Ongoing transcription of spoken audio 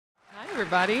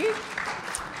everybody.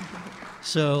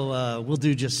 So we'll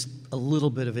do just a little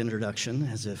bit of introduction,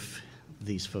 as if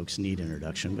these folks need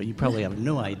introduction, but you probably have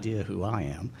no idea who I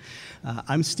am.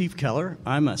 I'm Steve Keller.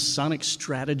 I'm a Sonic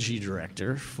Strategy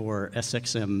Director for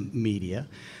SXM Media,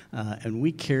 and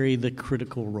we carry the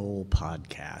Critical Role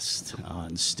podcast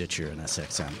on Stitcher and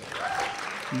SXM.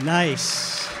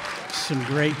 Nice. Some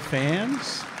great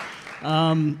fans.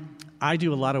 I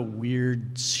do a lot of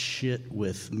weird shit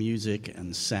with music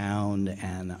and sound,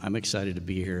 and I'm excited to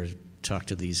be here to talk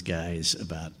to these guys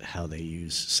about how they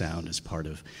use sound as part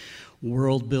of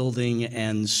world building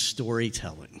and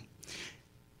storytelling.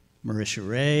 Marisha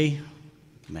Ray,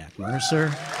 Matt Mercer.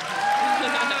 Hi.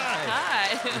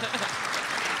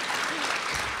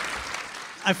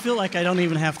 I feel like I don't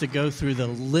even have to go through the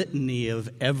litany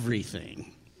of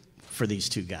everything for these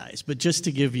two guys, but just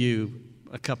to give you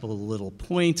a couple of little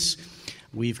points,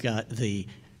 we've got the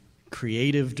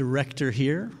creative director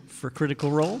here for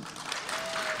Critical Role,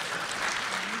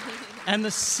 and the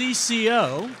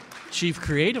CCO, Chief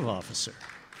Creative Officer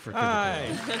for Critical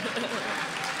Role.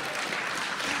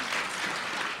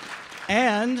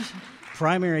 And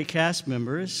primary cast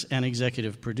members and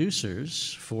executive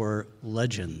producers for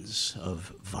Legends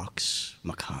of Vox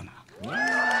Machina.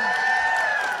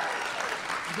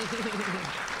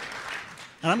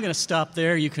 And I'm going to stop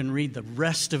there. You can read the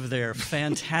rest of their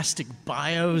fantastic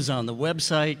bios on the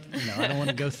website. I don't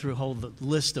want to go through a whole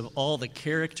list of all the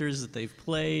characters that they've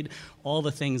played, all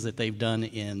the things that they've done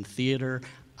in theater.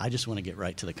 I just want to get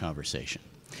right to the conversation.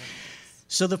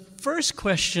 So the first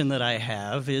question that I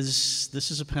have is,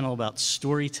 this is a panel about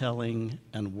storytelling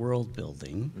and world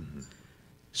building. Mm-hmm.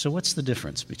 So what's the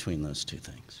difference between those two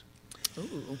things?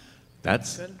 Ooh.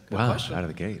 That's good wow, question. out of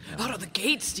the gate. Out of the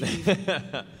gate, Steve.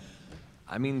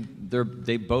 I mean,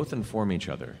 they both inform each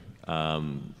other.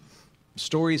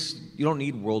 Stories, you don't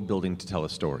need world building to tell a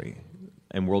story.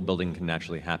 And world building can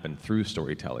naturally happen through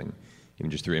storytelling,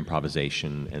 even just through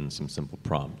improvisation and some simple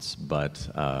prompts. But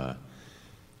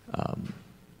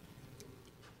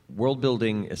world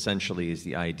building essentially is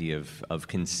the idea of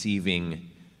conceiving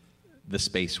the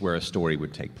space where a story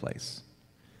would take place.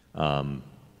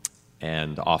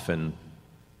 And often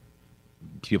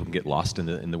people can get lost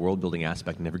in the world building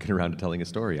aspect and never get around to telling a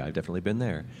story. I've definitely been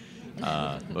there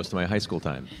most of my high school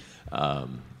time.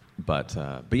 But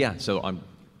yeah, so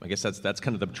I guess that's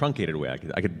kind of the truncated way.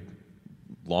 I could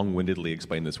long-windedly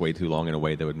explain this way too long in a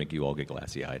way that would make you all get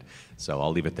glassy-eyed. So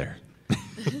I'll leave it there.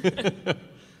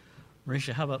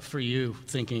 Marisha, how about for you,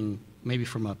 thinking maybe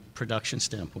from a production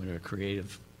standpoint or a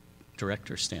creative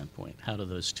director standpoint, how do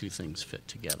those two things fit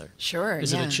together? Sure,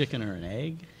 Is it a chicken or an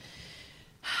egg?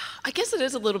 I guess it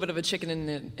is a little bit of a chicken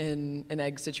and an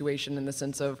egg situation in the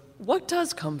sense of what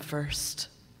does come first?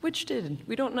 Which did?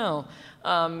 We don't know.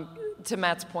 To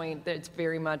Matt's point, it's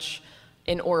very much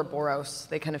in Ouroboros.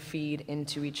 They kind of feed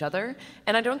into each other.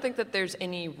 And I don't think that there's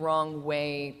any wrong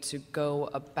way to go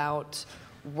about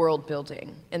world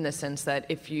building in the sense that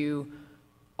if you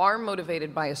are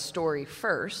motivated by a story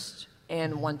first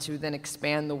and want to then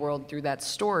expand the world through that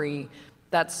story,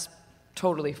 that's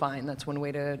totally fine. That's one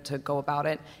way to go about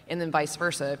it. And then vice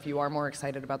versa. If you are more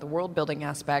excited about the world building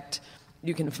aspect,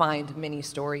 you can find many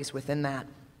stories within that.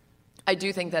 I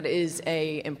do think that is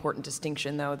a important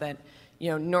distinction, though, that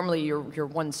normally your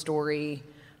one story,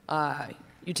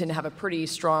 you tend to have a pretty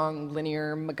strong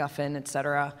linear MacGuffin, et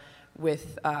cetera,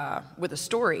 with a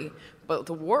story, but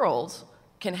the world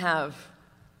can have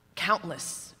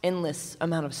countless, endless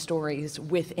amount of stories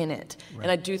within it. Right.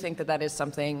 And I do think that is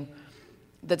something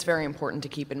that's very important to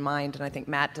keep in mind, and I think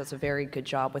Matt does a very good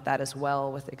job with that as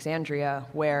well with Exandria,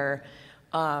 where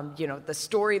the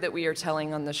story that we are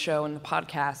telling on the show and the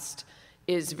podcast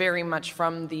is very much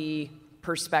from the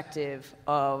perspective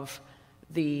of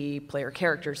the player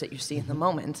characters that you see in the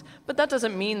moment. But that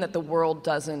doesn't mean that the world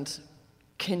doesn't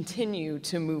continue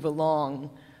to move along,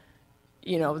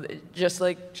 just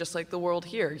like the world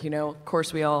here. Of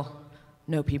course, we all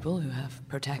know people who have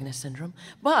protagonist syndrome,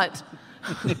 but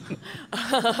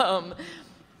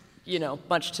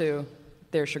much to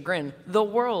their chagrin, the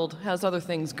world has other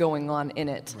things going on in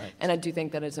it. Right. And I do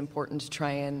think that it's important to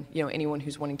try and, anyone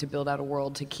who's wanting to build out a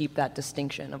world to keep that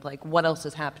distinction of like what else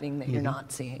is happening that you're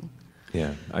not seeing.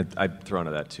 Yeah, I'd throw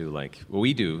into that too, like what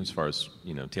we do as far as,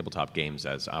 tabletop games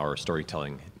as our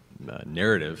storytelling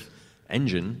narrative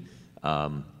engine,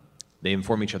 they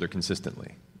inform each other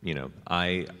consistently.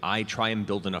 I try and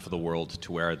build enough of the world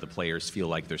to where the players feel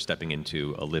like they're stepping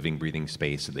into a living, breathing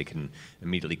space that they can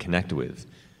immediately connect with.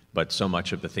 But so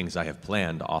much of the things I have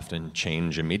planned often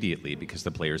change immediately because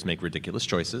the players make ridiculous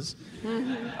choices.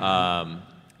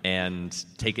 and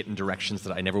take it in directions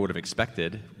that I never would have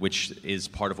expected, which is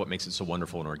part of what makes it so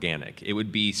wonderful and organic. It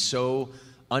would be so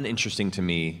uninteresting to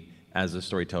me as a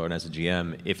storyteller and as a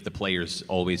GM if the players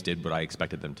always did what I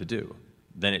expected them to do.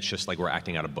 Then it's just like we're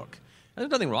acting out a book. And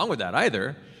there's nothing wrong with that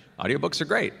either. Audiobooks are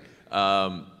great.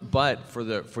 But for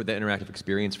the interactive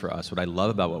experience for us, what I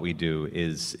love about what we do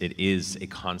is it is a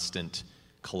constant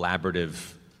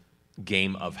collaborative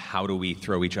game of how do we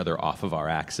throw each other off of our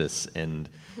axis and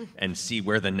see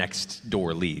where the next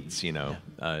door leads, you know.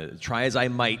 Try as I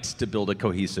might to build a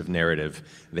cohesive narrative,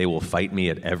 they will fight me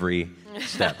at every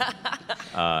step.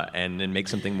 And then make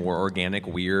something more organic,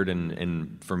 weird,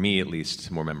 and for me at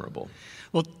least, more memorable.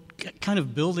 Well, kind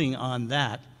of building on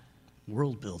that,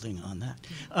 world building on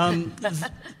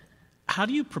that, how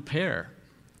do you prepare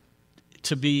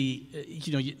to be,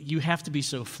 you have to be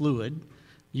so fluid.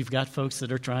 You've got folks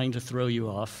that are trying to throw you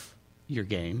off your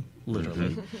game,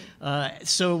 literally.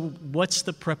 So what's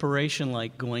the preparation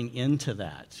like going into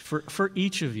that? For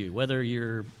each of you, whether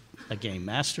you're a game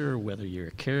master or whether you're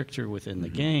a character within the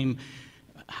game,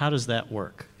 how does that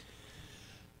work?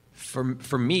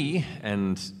 For me,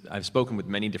 and I've spoken with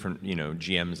many different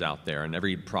GMs out there, and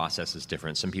every process is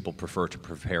different. Some people prefer to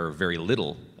prepare very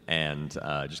little and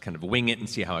just kind of wing it and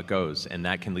see how it goes, and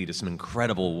that can lead to some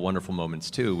incredible, wonderful moments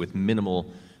too, with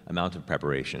minimal amount of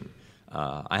preparation.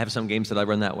 I have some games that I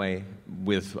run that way.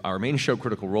 With our main show,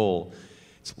 Critical Role,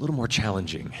 it's a little more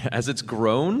challenging. As it's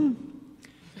grown,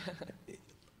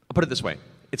 I'll put it this way: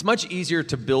 it's much easier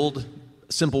to build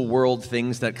simple world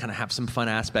things that kind of have some fun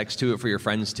aspects to it for your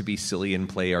friends to be silly and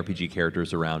play RPG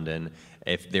characters around in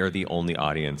if they're the only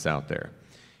audience out there.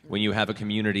 When you have a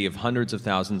community of hundreds of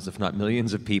thousands, if not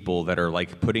millions of people that are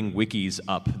like putting wikis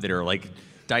up, that are like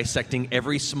dissecting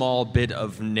every small bit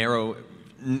of narrow,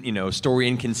 story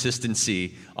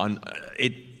inconsistency on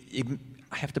it,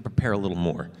 I have to prepare a little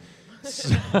more.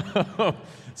 So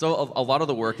a lot of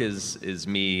the work is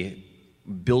me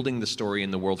building the story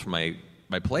in the world for my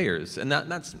players, and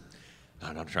that's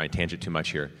I'm not trying to tangent too much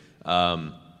here.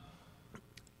 What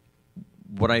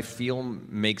I feel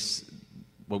makes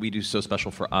what we do so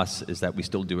special for us is that we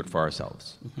still do it for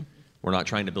ourselves. We're not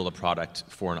trying to build a product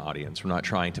for an audience. We're not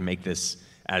trying to make this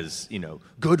as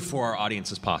good for our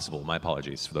audience as possible. My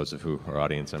apologies for those of who are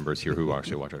audience members here who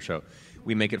actually watch our show.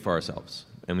 We make it for ourselves,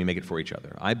 and we make it for each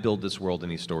other. I build this world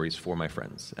and these stories for my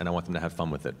friends, and I want them to have fun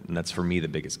with it, and that's for me the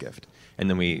biggest gift. And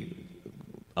then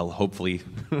hopefully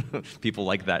people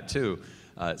like that too.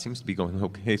 It seems to be going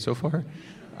okay so far.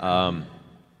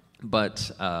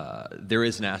 But there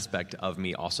is an aspect of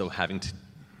me also having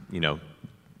to,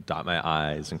 dot my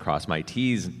I's and cross my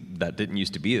T's that didn't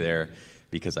used to be there,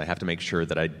 because I have to make sure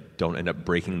that I don't end up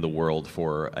breaking the world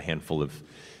for a handful of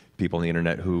people on the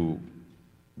internet who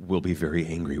will be very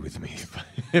angry with me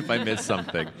if I miss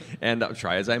something. And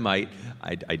try as I might,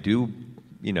 I do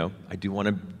want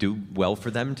to do well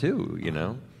for them too,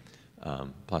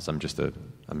 Plus,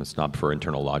 I'm a snob for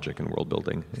internal logic and world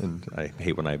building, and I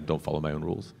hate when I don't follow my own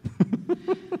rules.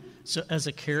 So as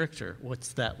a character,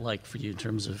 what's that like for you in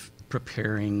terms of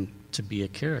preparing to be a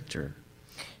character?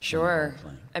 Sure.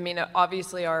 I mean,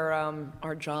 obviously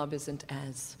our job isn't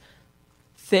as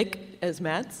thick as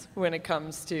Matt's when it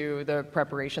comes to the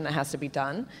preparation that has to be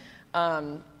done.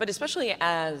 But especially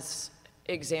as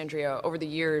Exandria, over the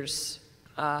years,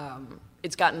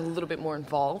 it's gotten a little bit more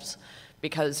involved,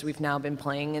 because we've now been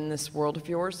playing in this world of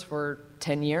yours for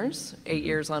 10 years, 8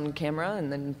 years on camera,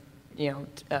 and then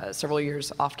several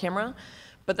years off camera.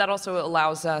 But that also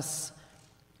allows us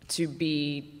to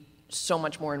be so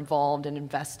much more involved and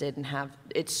invested, and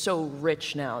it's so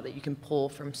rich now that you can pull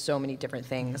from so many different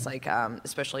things. Like,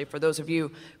 especially for those of you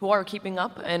who are keeping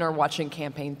up and are watching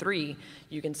Campaign 3,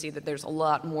 you can see that there's a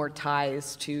lot more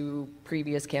ties to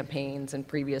previous campaigns and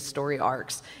previous story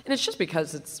arcs. And it's just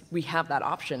because we have that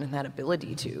option and that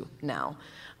ability to now.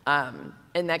 And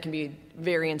that can be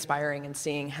very inspiring in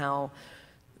seeing how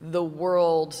the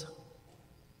world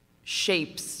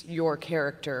shapes your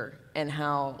character and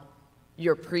how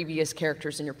your previous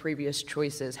characters and your previous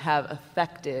choices have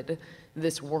affected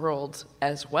this world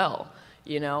as well.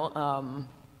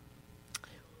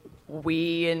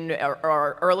 We, in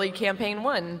our early Campaign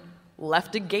 1,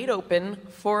 left a gate open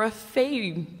for a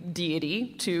Fae deity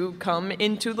to come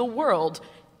into the world,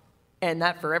 and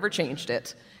that forever changed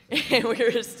it. And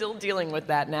we're still dealing with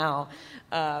that now,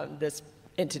 this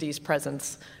entity's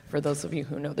presence, for those of you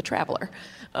who know the Traveler.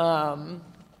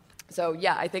 So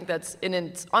yeah, I think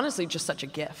it's honestly just such a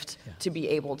gift to be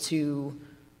able to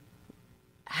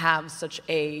have such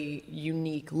a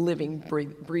unique, living,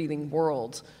 breathing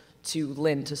world to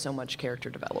lend to so much character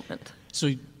development.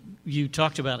 So you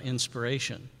talked about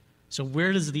inspiration. So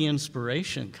where does the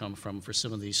inspiration come from for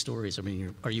some of these stories? I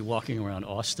mean, are you walking around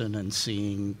Austin and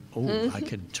seeing, I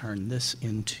could turn this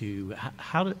into,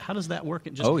 how does that work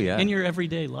in your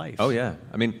everyday life? Oh, yeah.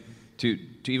 I mean, to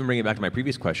even bring it back to my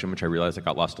previous question, which I realized I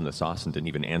got lost in the sauce and didn't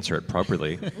even answer it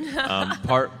properly,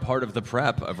 part of the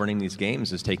prep of running these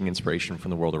games is taking inspiration from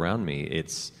the world around me.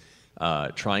 It's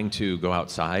trying to go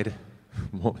outside,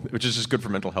 which is just good for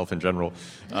mental health in general,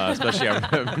 especially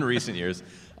in recent years.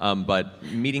 But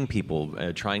meeting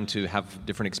people, trying to have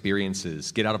different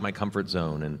experiences, get out of my comfort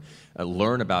zone, and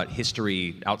learn about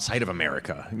history outside of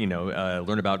America.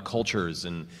 Learn about cultures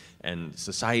and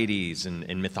societies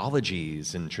and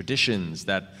mythologies and traditions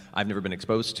that I've never been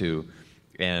exposed to,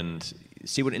 and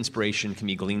see what inspiration can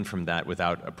be gleaned from that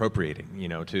without appropriating.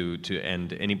 To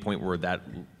end any point where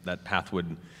that path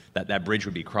would. That bridge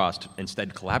would be crossed.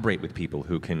 Instead, collaborate with people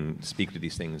who can speak to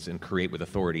these things and create with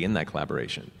authority in that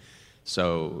collaboration.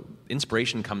 So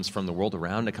inspiration comes from the world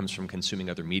around. It comes from consuming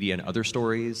other media and other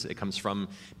stories. It comes from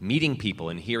meeting people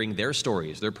and hearing their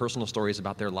stories, their personal stories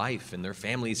about their life and their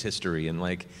family's history. And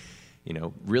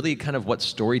really kind of what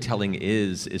storytelling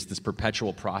is this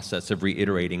perpetual process of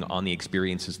reiterating on the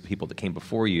experiences of the people that came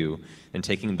before you and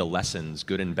taking the lessons,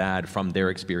 good and bad, from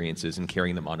their experiences and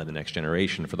carrying them on to the next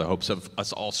generation for the hopes of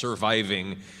us all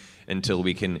surviving until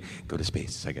we can go to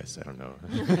space, I guess. I don't know.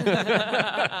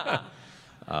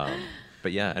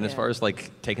 But yeah, and as far as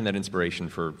taking that inspiration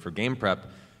for game prep,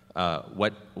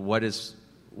 what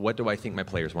do I think my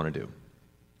players want to do?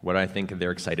 What do I think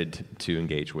they're excited to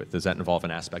engage with? Does that involve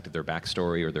an aspect of their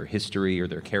backstory or their history or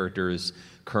their characters'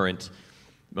 current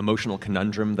emotional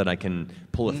conundrum that I can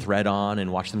pull a thread on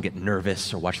and watch them get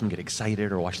nervous or watch them get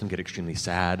excited or watch them get extremely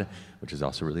sad, which is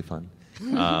also really fun.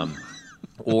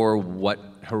 Or what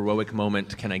heroic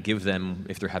moment can I give them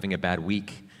if they're having a bad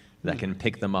week that can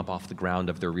pick them up off the ground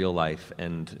of their real life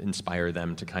and inspire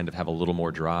them to kind of have a little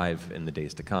more drive in the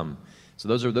days to come. So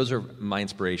those are my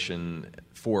inspiration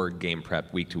for game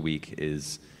prep week to week,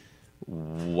 is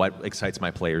what excites my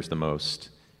players the most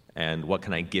and what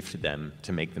can I gift them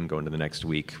to make them go into the next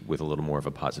week with a little more of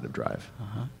a positive drive.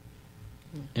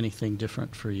 Anything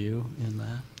different for you in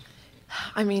that?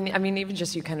 I mean, even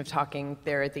just you kind of talking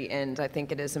there at the end, I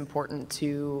think it is important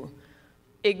to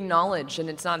acknowledge, and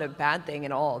it's not a bad thing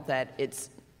at all, that it's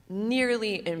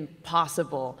nearly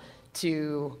impossible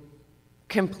to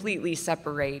completely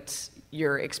separate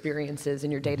your experiences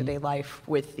in your day-to-day life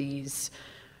with these,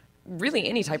 really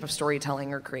any type of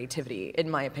storytelling or creativity, in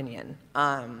my opinion.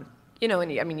 And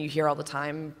you hear all the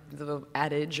time the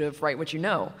adage of write what you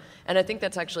know. And I think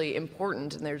that's actually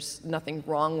important, and there's nothing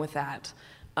wrong with that,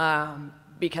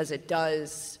 because it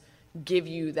does give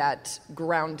you that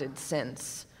grounded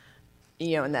sense,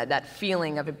 and that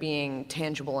feeling of it being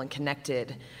tangible and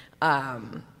connected.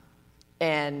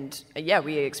 And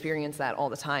we experience that all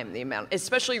the time, the amount,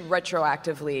 especially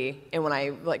retroactively, and when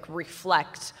I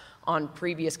reflect on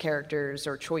previous characters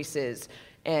or choices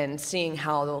and seeing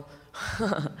how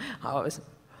I was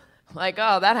like,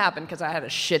 oh, that happened because I had a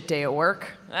shit day at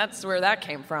work. That's where that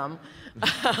came from.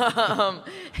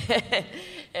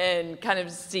 And kind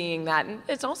of seeing that. And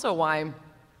it's also why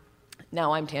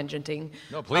now I'm tangenting.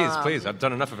 No, please. I've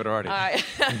done enough of it already.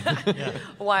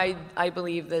 Why I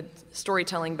believe that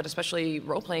storytelling, but especially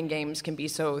role-playing games, can be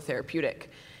so therapeutic.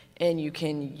 And you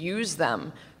can use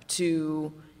them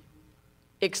to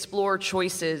explore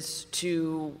choices,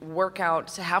 to work out,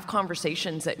 to have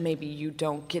conversations that maybe you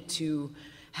don't get to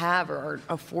have or are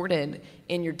afforded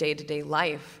in your day-to-day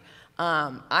life.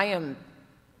 I am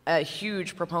a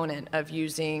huge proponent of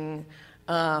using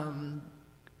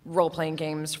role-playing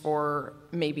games for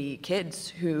maybe kids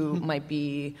who might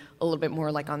be a little bit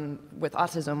more with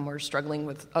autism or struggling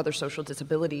with other social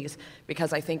disabilities,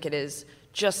 because I think it is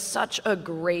just such a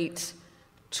great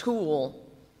tool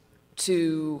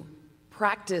to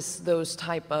practice those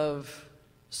type of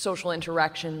social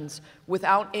interactions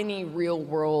without any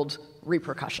real-world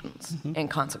repercussions and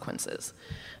consequences.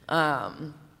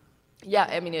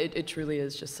 It truly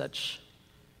is just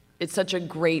it's such a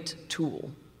great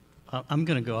tool. I'm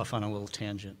going to go off on a little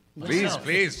tangent. Please,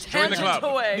 join the club.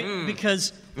 Away.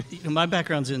 Because my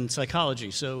background's in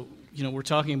psychology, so we're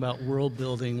talking about world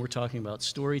building, we're talking about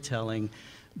storytelling,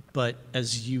 but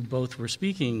as you both were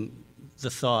speaking, the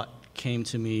thought came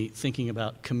to me thinking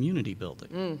about community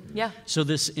building. So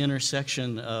this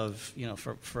intersection of,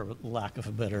 for lack of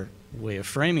a better way of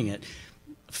framing it,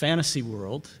 fantasy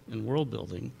world and world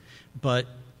building, but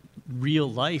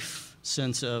real life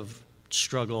sense of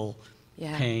struggle,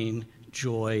 pain,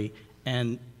 joy,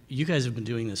 and you guys have been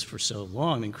doing this for so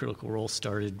long. I mean, Critical Role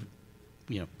started,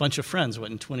 a bunch of friends,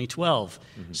 in 2012,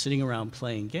 sitting around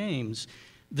playing games.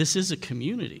 This is a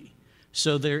community.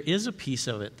 So there is a piece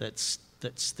of it that's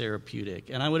therapeutic,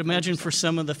 and I would imagine for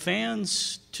some of the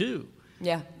fans too.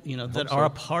 Yeah. That are a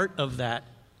part of that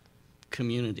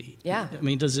community. Yeah. I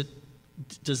mean, does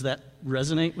that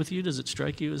resonate with you? Does it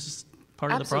strike you as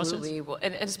part of the process? Absolutely. Well,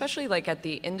 and especially like at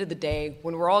the end of the day,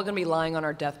 when we're all going to be lying on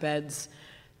our deathbeds,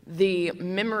 the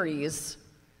memories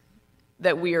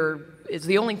that is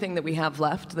the only thing that we have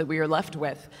left, that we are left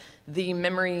with. The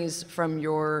memories from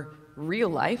your real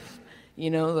life,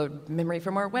 the memory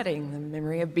from our wedding, the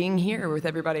memory of being here with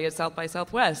everybody at South by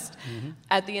Southwest. Mm-hmm.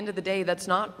 At the end of the day, that's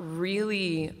not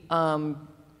really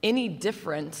any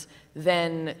different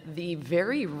than the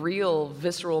very real,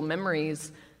 visceral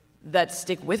memories that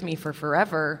stick with me for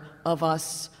forever of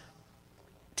us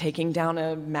taking down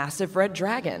a massive red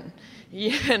dragon,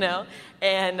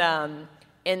 and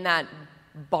in that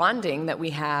bonding that we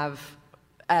have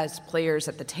as players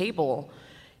at the table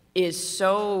is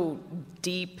so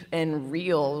deep and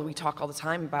real. We talk all the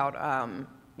time about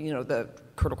the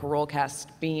Critical Role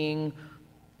cast being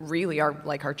really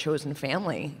our chosen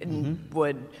family, and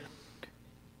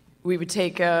we would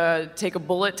take a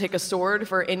bullet, take a sword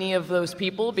for any of those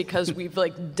people because we've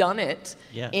done it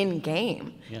in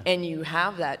game, and you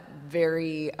have that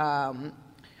very.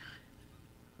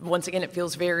 Once again, it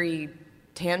feels very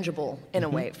tangible in a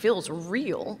way. It feels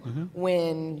real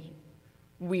when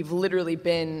we've literally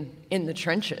been in the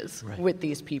trenches with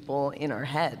these people in our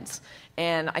heads.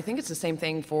 And I think it's the same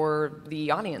thing for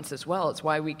the audience as well. It's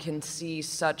why we can see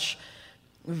such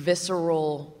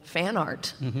visceral fan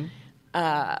art.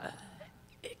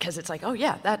 Because it's like, oh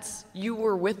yeah, you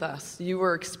were with us. You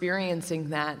were experiencing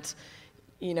that,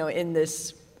 in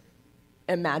this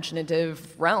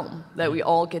imaginative realm that we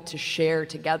all get to share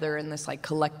together in this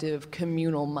collective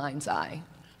communal mind's eye.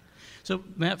 So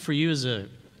Matt, for you as a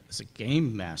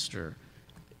game master,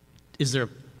 is there a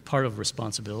part of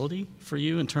responsibility for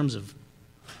you in terms of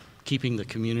keeping the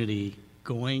community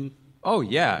going? Oh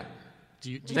yeah.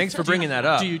 Thanks for bringing that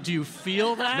up. Do you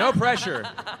feel that? No pressure.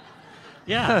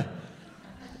 Yeah.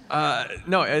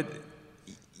 No.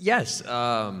 Yes.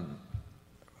 For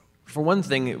one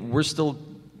thing, we're still.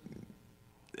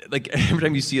 Every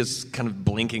time you see us kind of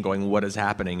blinking, going, what is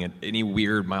happening at any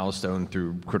weird milestone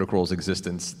through Critical Role's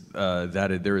existence,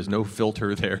 there is no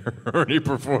filter there or any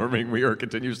performing. We are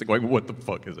continuously going, what the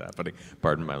fuck is happening?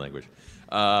 Pardon my language.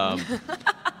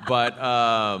 But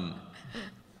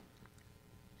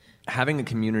having a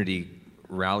community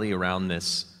rally around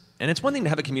this, and it's one thing to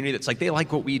have a community that's they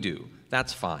like what we do.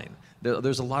 That's fine.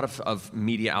 There's a lot of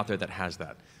media out there that has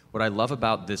that. What I love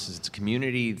about this is it's a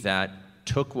community that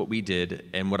took what we did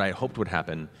and what I hoped would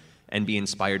happen and be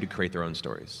inspired to create their own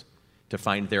stories, to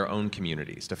find their own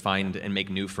communities, to find and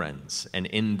make new friends, and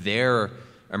in their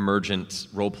emergent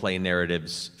role-play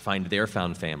narratives, find their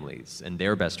found families and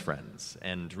their best friends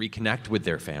and reconnect with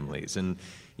their families and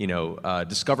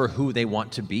discover who they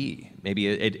want to be. Maybe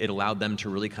it allowed them to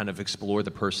really kind of explore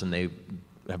the person they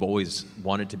have always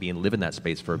wanted to be and live in that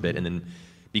space for a bit and then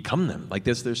become them.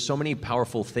 There's so many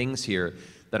powerful things here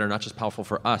that are not just powerful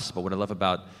for us, but what I love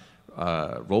about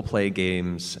role-play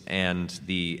games and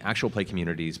the actual play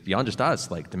communities beyond just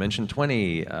us, like Dimension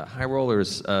 20, High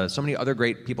Rollers, so many other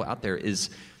great people out there, is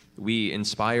we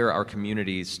inspire our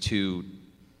communities to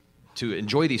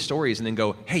enjoy these stories and then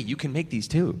go, hey, you can make these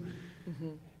too.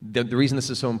 The reason this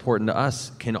is so important to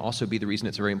us can also be the reason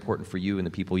it's very important for you and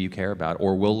the people you care about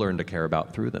or will learn to care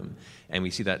about through them. And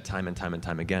we see that time and time and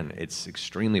time again. It's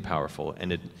extremely powerful,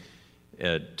 and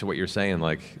to what you're saying,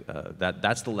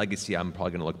 that's the legacy I'm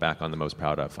probably going to look back on the most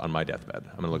proud of on my deathbed.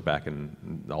 I'm going to look back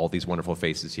and all these wonderful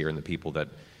faces here and the people that,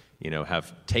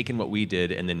 have taken what we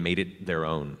did and then made it their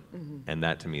own. And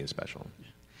that to me is special.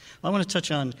 Well, I want to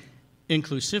touch on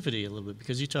inclusivity a little bit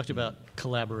because you talked about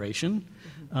collaboration.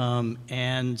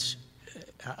 And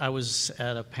I was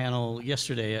at a panel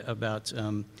yesterday about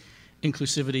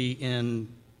inclusivity in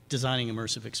designing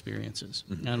immersive experiences.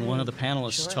 And one of the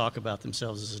panelists talk about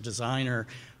themselves as a designer,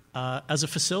 as a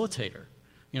facilitator,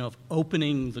 of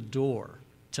opening the door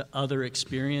to other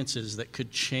experiences that could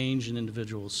change an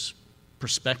individual's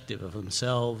perspective of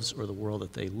themselves or the world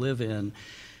that they live in.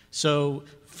 So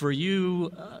for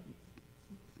you,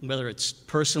 whether it's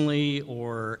personally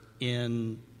or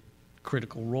in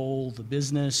Critical Role, the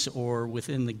business, or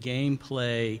within the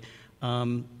gameplay,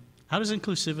 how does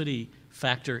inclusivity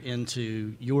factor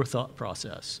into your thought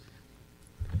process?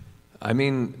 I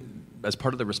mean, as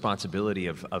part of the responsibility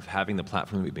of having the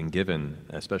platform we've been given,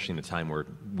 especially in a time where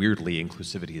weirdly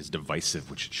inclusivity is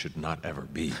divisive, which it should not ever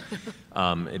be,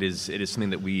 it is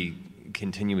something that we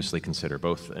continuously consider,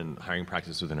 both in hiring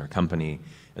practices within our company,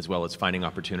 as well as finding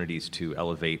opportunities to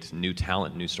elevate new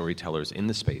talent, new storytellers in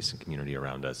the space and community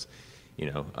around us.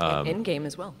 In game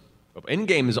as well. In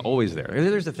game is always there.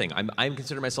 There's the thing. I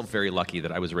consider myself very lucky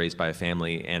that I was raised by a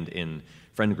family and in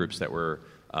friend groups that were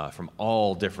from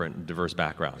all different, diverse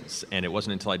backgrounds. And it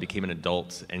wasn't until I became an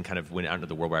adult and kind of went out into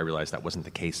the world where I realized that wasn't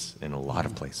the case in a lot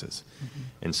of places.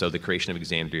 And so the creation of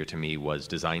Exandria to me was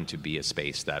designed to be a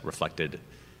space that reflected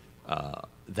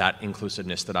that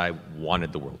inclusiveness that I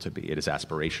wanted the world to be. It is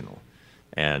aspirational.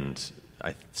 And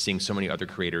seeing so many other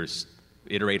creators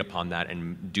iterate upon that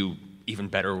and do even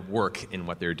better work in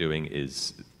what they're doing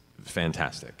is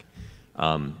fantastic.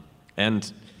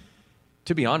 And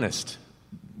to be honest,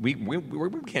 we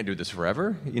can't do this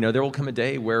forever. There will come a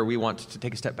day where we want to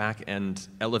take a step back and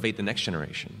elevate the next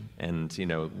generation, and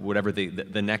whatever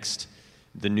the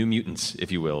New Mutants,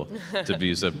 if you will, to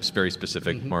use a very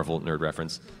specific Marvel nerd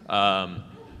reference.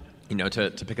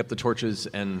 To pick up the torches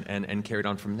and carry it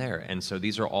on from there. And so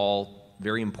these are all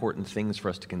very important things for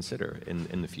us to consider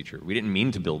in the future. We didn't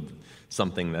mean to build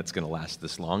something that's going to last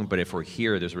this long, but if we're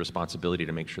here, there's a responsibility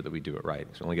to make sure that we do it right.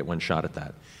 We only get one shot at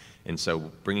that. And so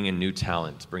bringing in new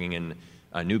talent, bringing in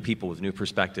new people with new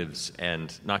perspectives,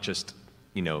 and not just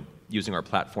using our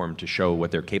platform to show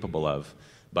what they're capable of,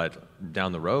 but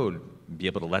down the road, be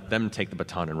able to let them take the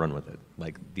baton and run with it.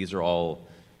 Like, these are all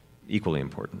equally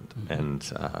important. And,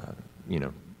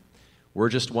 we're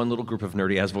just one little group of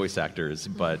nerdy-ass voice actors,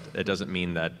 but it doesn't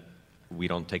mean that we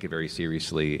don't take it very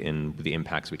seriously in the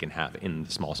impacts we can have in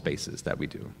the small spaces that we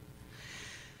do.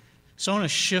 So I want to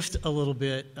shift a little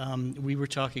bit. We were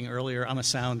talking earlier, I'm a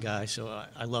sound guy, so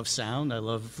I love sound. I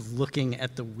love looking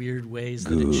at the weird ways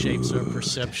that it shapes our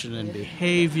perception and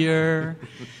behavior.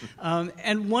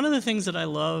 And one of the things that I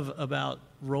love about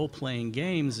role-playing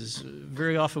games is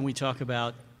very often we talk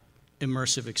about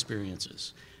immersive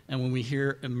experiences. And when we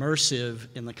hear immersive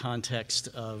in the context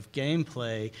of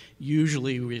gameplay,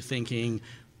 usually we're thinking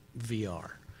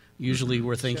VR. Usually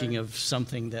we're thinking of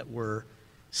something that we're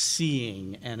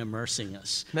seeing and immersing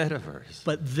us. Metaverse.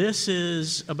 But this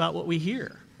is about what we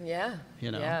hear. Yeah.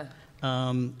 Yeah.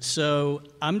 So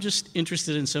I'm just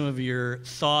interested in some of your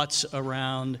thoughts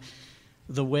around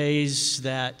the ways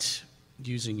that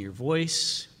using your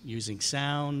voice, using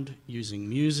sound, using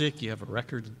music, you have a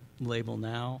record label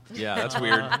now. Yeah, that's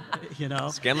weird.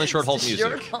 Scanlan Short-Halt Music.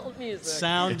 Short-Halt Music.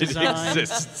 Sound design. It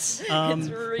exists. It's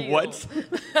real. What?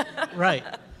 Right.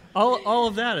 All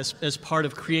of that is as part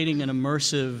of creating an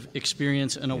immersive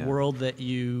experience in a world that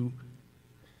you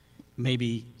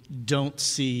maybe don't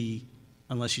see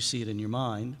unless you see it in your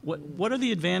mind. What are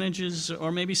the advantages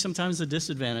or maybe sometimes the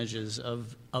disadvantages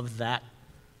of that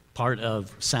part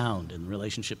of sound in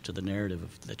relationship to the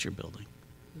narrative that you're building?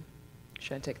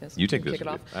 Should I take this? You take this. Kick it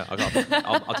off.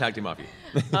 I'll tag team off you.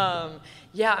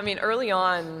 Yeah, I mean, early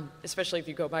on, especially if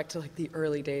you go back to like the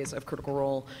early days of Critical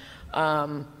Role,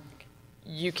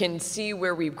 you can see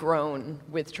where we've grown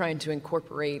with trying to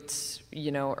incorporate,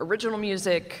 original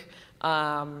music,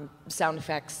 sound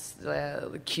effects,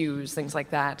 cues, things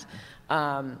like that.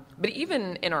 But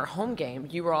even in our home game,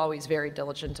 you were always very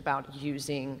diligent about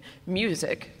using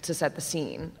music to set the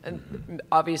scene. And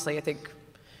obviously, I think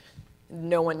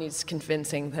no one needs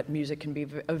convincing that music can be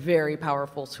a very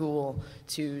powerful tool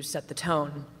to set the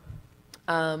tone.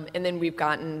 And then we've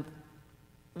gotten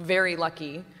very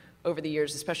lucky over the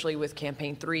years, especially with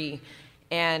Campaign 3,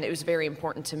 and it was very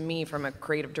important to me from a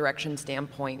creative direction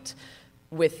standpoint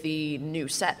with the new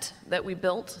set that we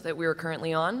built, that we were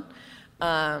currently on.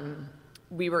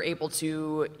 We were able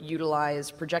to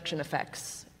utilize projection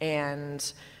effects,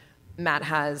 and Matt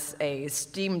has a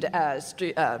Steam Deck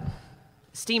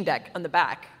on the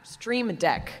back, Stream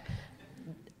Deck.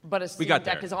 But a Steam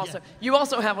Deck is also. Yeah. You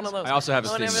also have one of those. I also have a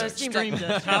Steam Deck. Stream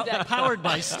Deck, powered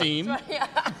by Steam.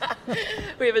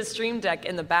 We have a Stream Deck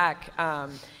in the back,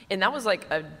 and that was like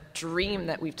a dream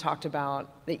that we've talked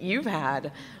about that you've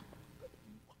had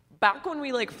back when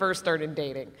we first started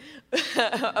dating,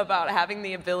 about having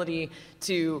the ability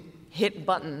to hit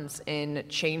buttons and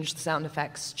change the sound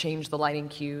effects, change the lighting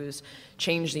cues,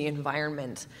 change the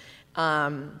environment,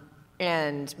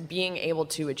 and being able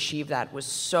to achieve that was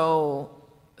so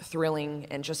thrilling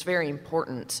and just very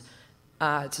important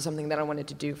to something that I wanted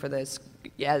to do for this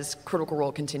as Critical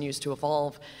Role continues to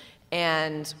evolve.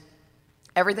 And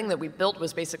everything that we built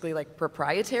was basically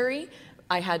proprietary.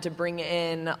 I had to bring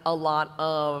in a lot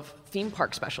of theme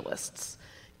park specialists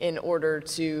in order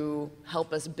to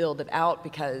help us build it out,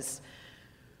 because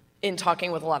in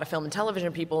talking with a lot of film and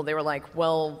television people, they were like,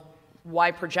 well,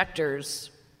 why projectors?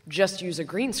 Just use a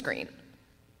green screen.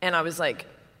 And I was like,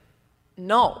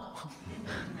 no,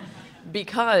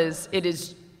 because it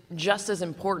is just as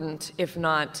important, if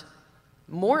not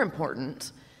more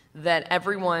important, that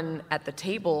everyone at the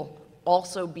table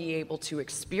also be able to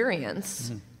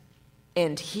experience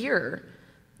and hear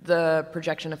the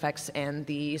projection effects and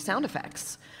the sound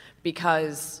effects,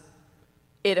 because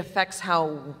it affects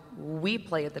how we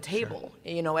play at the table.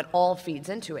 Sure. You know, it all feeds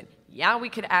into it. Yeah, we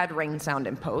could add rain sound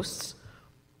in posts,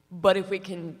 but if we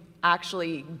can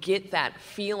actually get that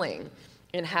feeling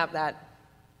and have that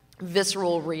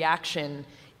visceral reaction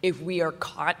if we are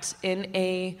caught in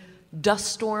a dust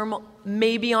storm,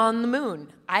 maybe on the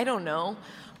moon, I don't know.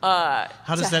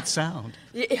 How does that sound?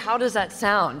 How does that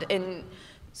sound? And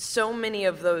so many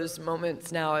of those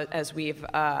moments now, as we've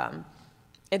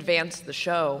advanced the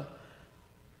show,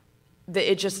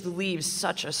 that it just leaves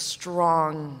such a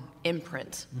strong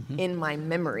imprint in my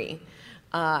memory.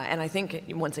 And I think,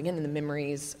 once again, in the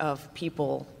memories of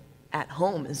people at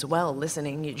home as well,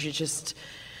 listening, it just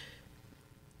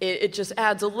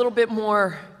adds a little bit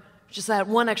more, just that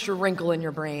one extra wrinkle in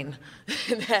your brain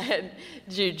that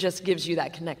just gives you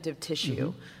that connective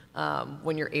tissue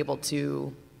when you're able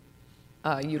to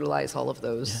utilize all of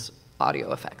those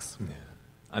audio effects. Yeah.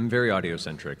 I'm very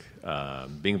audiocentric.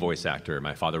 Being a voice actor,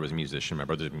 my father was a musician, my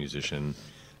brother's a musician.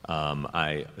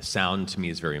 Sound to me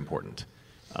is very important.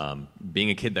 Being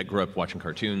a kid that grew up watching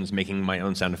cartoons, making my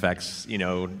own sound effects, you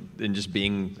know, and just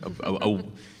being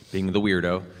being the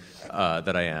weirdo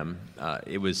that I am,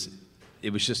 it was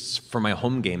just, for my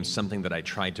home games, something that I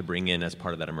tried to bring in as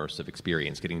part of that immersive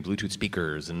experience, getting Bluetooth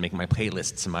speakers and making my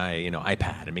playlists in my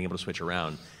iPad and being able to switch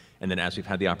around. And then as we've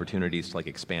had the opportunities to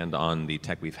expand on the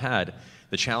tech we've had,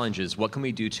 the challenge is, what can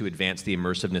we do to advance the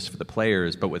immersiveness for the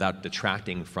players, but without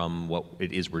detracting from what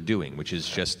it is we're doing, which is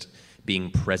just being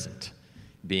present,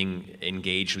 being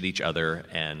engaged with each other,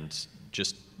 and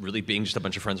just really being just a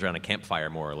bunch of friends around a campfire,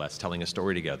 more or less, telling a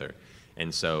story together.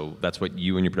 And so that's what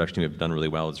you and your production team have done really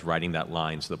well, is writing that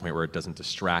line to the point where it doesn't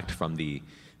distract from the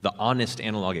honest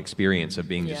analog experience of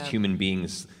being just human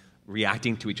beings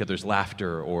reacting to each other's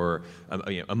laughter or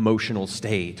emotional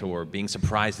state, or being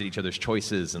surprised at each other's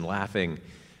choices and laughing.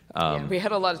 We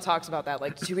had a lot of talks about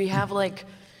that. Do we have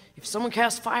if someone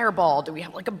casts fireball, do we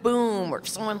have a boom? Or if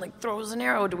someone throws an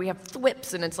arrow, do we have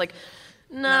thwips? And it's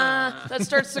nah, that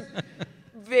starts to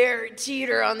very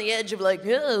teeter on the edge of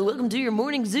oh, welcome to your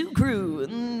morning zoo crew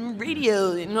and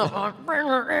radio.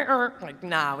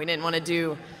 Nah, we didn't want to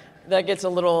do. That gets a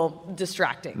little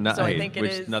distracting. So I think it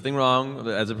is. Nothing wrong,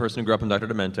 as a person who grew up in Dr.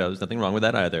 Demento's, nothing wrong with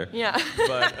that either. Yeah.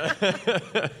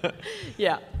 But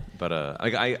yeah. But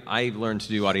I learned to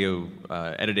do audio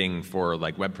editing for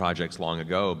web projects long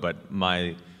ago, but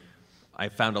I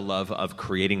found a love of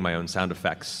creating my own sound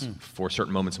effects for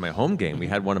certain moments in my home game. We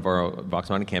had one of our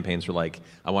Vox Machina campaigns where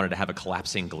I wanted to have a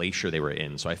collapsing glacier they were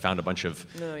in, so I found a bunch of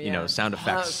sound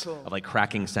effects of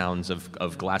cracking sounds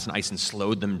of glass and ice, and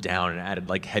slowed them down and added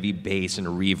heavy bass and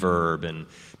reverb, and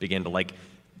began to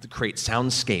create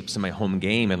soundscapes in my home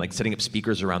game, and setting up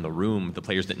speakers around the room the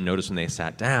players didn't notice when they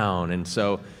sat down. And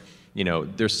so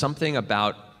there's something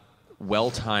about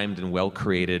well-timed and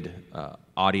well-created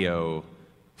audio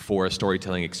for a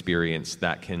storytelling experience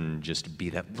that can just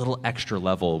be that little extra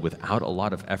level without a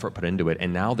lot of effort put into it.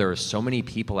 And now there are so many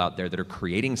people out there that are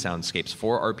creating soundscapes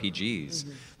for RPGs.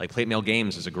 Plate Mail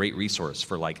Games is a great resource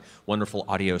for wonderful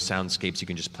audio soundscapes you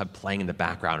can just have playing in the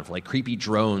background, of creepy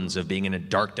drones of being in a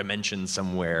dark dimension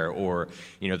somewhere, or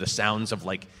the sounds of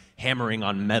hammering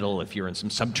on metal if you're in some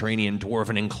subterranean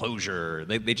dwarven enclosure.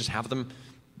 They just have them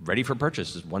ready for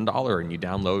purchase. It's $1, and you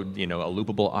download a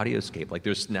loopable audioscape.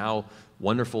 There's now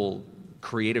wonderful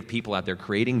creative people out there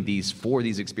creating these for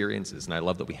these experiences, and I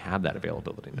love that we have that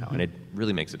availability now, and it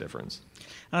really makes a difference.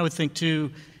 And I would think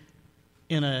too,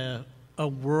 in a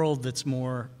world that's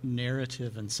more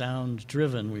narrative and sound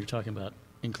driven, where you're talking about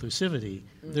inclusivity,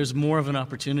 there's more of an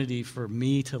opportunity for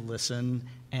me to listen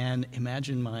and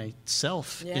imagine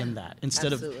myself in that,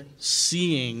 instead of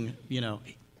seeing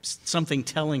something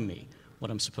telling me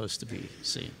what I'm supposed to be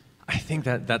seeing. I think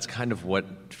that's kind of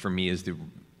what, for me, is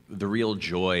the real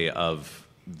joy of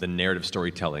the narrative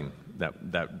storytelling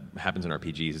that happens in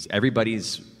RPGs. Is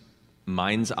everybody's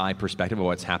mind's eye perspective of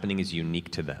what's happening is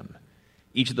unique to them.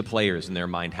 Each of the players in their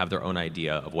mind have their own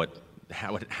idea of what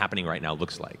happening right now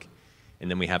looks like. And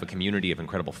then we have a community of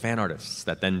incredible fan artists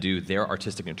that then do their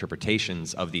artistic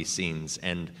interpretations of these scenes.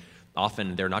 And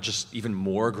often they're not just even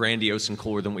more grandiose and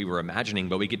cooler than we were imagining,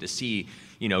 but we get to see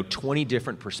 20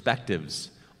 different perspectives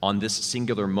on this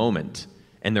singular moment.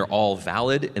 And they're all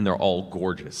valid, and they're all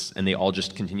gorgeous, and they all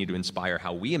just continue to inspire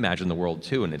how we imagine the world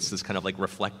too. And it's this kind of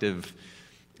reflective,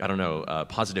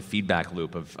 positive feedback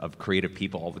loop of creative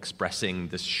people all expressing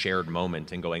this shared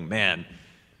moment and going, man,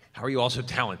 how are you all so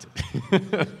talented?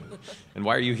 And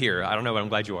why are you here? I don't know, but I'm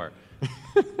glad you are.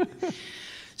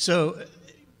 So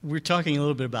we're talking a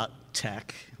little bit about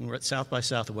tech. We're at South by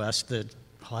Southwest that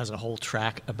has a whole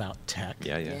track about tech.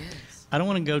 Yeah. Yes. I don't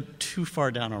want to go too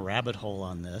far down a rabbit hole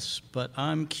on this, but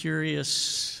I'm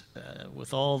curious,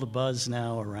 with all the buzz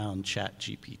now around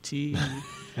ChatGPT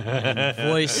and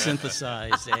voice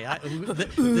synthesized AI,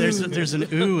 there's an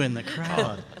ooh in the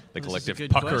crowd. The This collective is a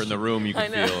good pucker in question. the room you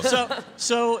can feel.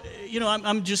 So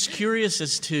I'm just curious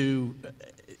as to,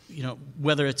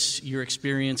 whether it's your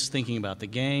experience thinking about the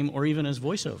game or even as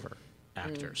voiceover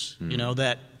actors,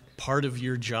 that part of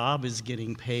your job is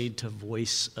getting paid to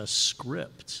voice a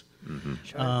script. Mm-hmm.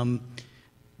 Sure.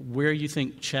 Where you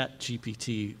think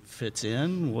ChatGPT fits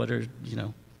in? What are,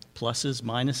 pluses,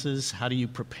 minuses? How do you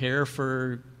prepare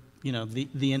for,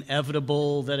 the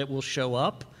inevitable that it will show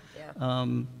up? Yeah.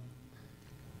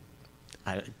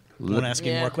 I won't ask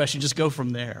any more questions. Just go from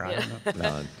there. I don't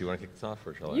know. Do you want to kick this off,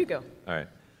 or shall I? You go. All right.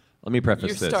 Let me preface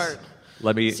You this. start.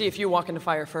 Let me. See if you walk into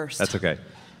fire first. That's okay.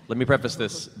 Let me preface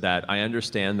this that I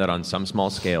understand that on some small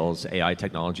scales, AI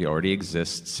technology already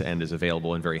exists and is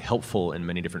available and very helpful in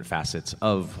many different facets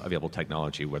of available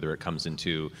technology, whether it comes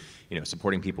into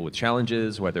supporting people with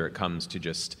challenges, whether it comes to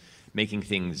just making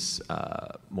things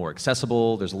more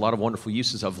accessible. There's a lot of wonderful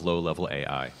uses of low-level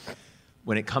AI.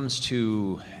 When it comes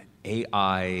to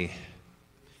AI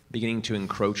beginning to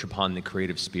encroach upon the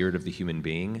creative spirit of the human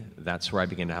being, that's where I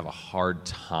begin to have a hard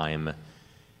time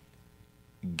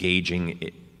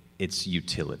gauging its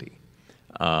utility.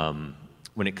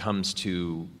 When it comes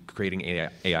to creating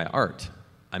AI art,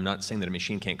 I'm not saying that a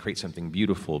machine can't create something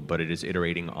beautiful, but it is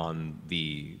iterating on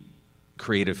the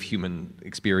creative human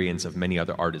experience of many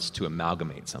other artists to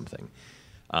amalgamate something.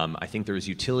 I think there is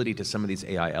utility to some of these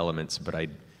AI elements, but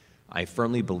I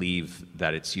firmly believe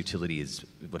that its utility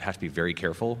would have to be very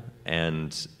careful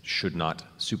and should not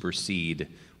supersede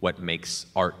what makes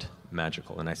art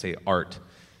magical. And I say art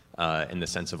in the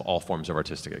sense of all forms of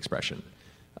artistic expression.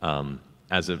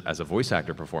 As a voice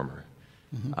actor performer,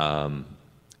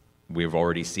 we've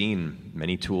already seen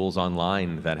many tools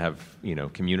online that have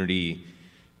community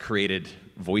created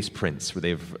voice prints where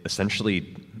they've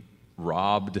essentially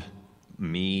robbed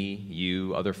me,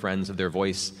 you, other friends of their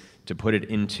voice to put it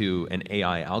into an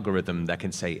AI algorithm that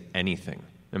can say anything,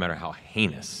 no matter how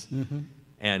heinous.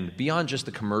 And beyond just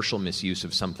the commercial misuse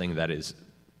of something that is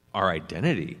our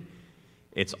identity,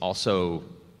 it's also,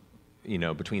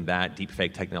 between that,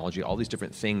 deepfake technology, all these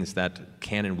different things that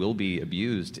can and will be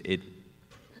abused,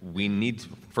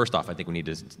 first off, I think we need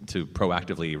to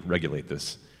proactively regulate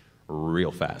this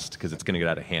real fast, because it's going to get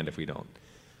out of hand if we don't.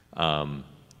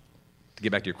 To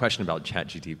get back to your question about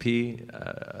ChatGPT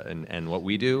and what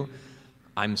we do,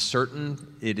 I'm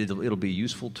certain it'll be a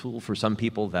useful tool for some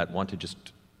people that want to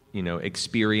just,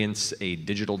 experience a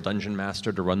digital dungeon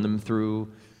master to run them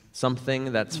through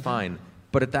something. That's fine.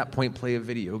 But at that point, play a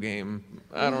video game.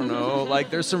 I don't know.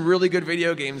 There's some really good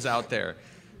video games out there.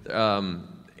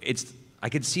 I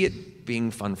could see it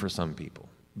being fun for some people.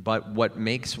 But what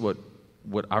makes what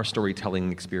our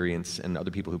storytelling experience and other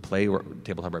people who play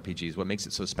tabletop RPGs, what makes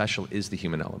it so special is the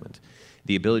human element.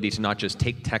 The ability to not just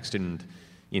take text and,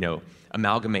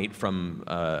 amalgamate from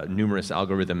numerous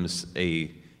algorithms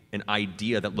an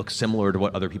idea that looks similar to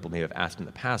what other people may have asked in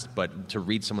the past, but to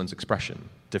read someone's expression,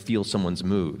 to feel someone's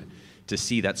mood, to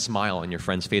see that smile on your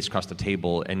friend's face across the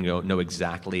table and know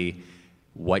exactly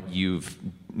what you've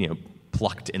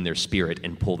plucked in their spirit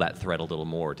and pull that thread a little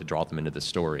more to draw them into the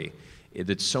story.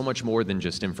 It's so much more than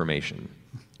just information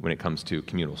when it comes to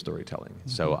communal storytelling.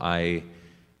 So I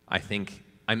think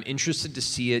I'm interested to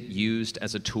see it used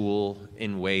as a tool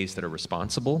in ways that are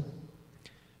responsible.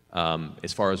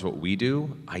 As far as what we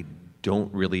do, I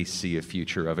don't really see a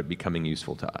future of it becoming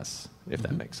useful to us, if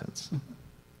that makes sense.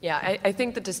 Yeah, I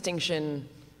think the distinction,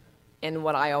 and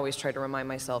what I always try to remind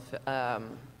myself,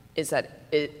 is that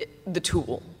the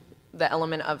tool, the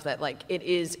element of that, it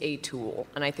is a tool.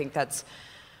 And I think that's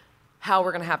how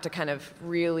we're going to have to kind of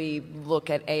really look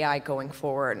at AI going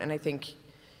forward. And I think,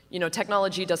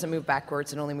 technology doesn't move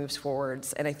backwards, it only moves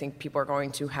forwards. And I think people are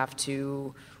going to have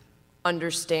to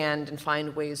understand and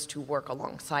find ways to work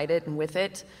alongside it and with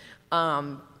it.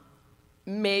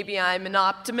 Maybe I'm an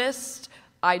optimist.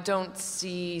 I don't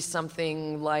see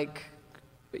I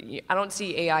don't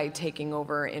see AI taking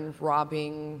over and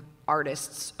robbing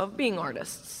artists of being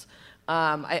artists.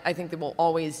 I think that we'll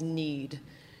always need,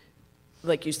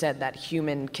 like you said, that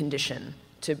human condition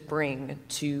to bring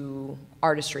to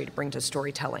artistry, to bring to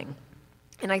storytelling.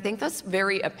 And I think that's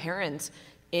very apparent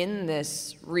in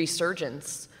this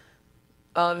resurgence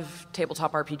of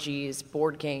tabletop RPGs,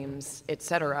 board games, et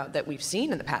cetera, that we've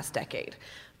seen in the past decade.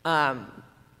 I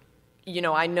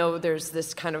know there's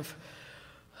this kind of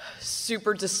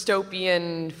super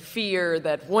dystopian fear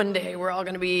that one day we're all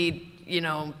going to be,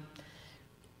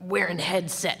 wearing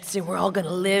headsets and we're all going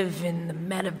to live in the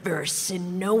metaverse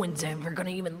and no one's ever going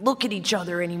to even look at each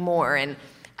other anymore. And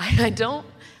I don't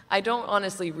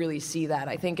honestly really see that.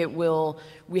 I think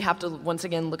we have to once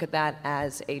again look at that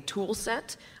as a tool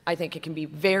set. I think it can be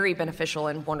very beneficial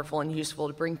and wonderful and useful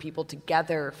to bring people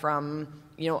together from,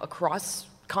 across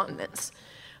continents.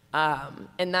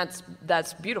 And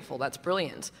that's beautiful, that's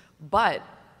brilliant. But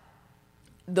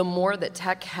the more that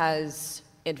tech has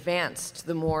advanced,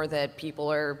 the more that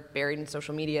people are buried in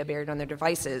social media, buried on their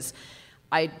devices,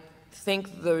 I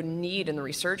think the need and the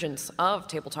resurgence of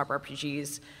tabletop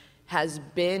RPGs has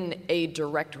been a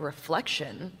direct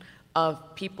reflection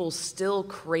of people still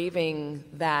craving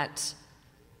that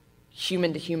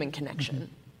human-to-human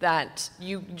connection that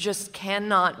you just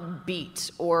cannot beat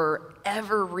or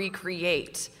ever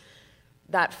recreate.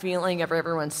 That feeling of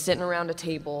everyone sitting around a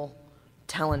table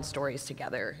telling stories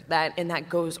together. And that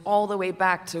goes all the way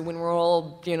back to when we're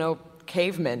all,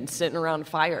 cavemen sitting around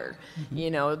fire, to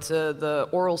the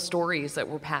oral stories that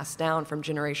were passed down from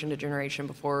generation to generation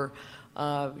before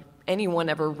anyone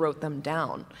ever wrote them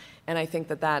down. And I think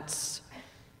that's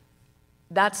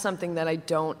something that I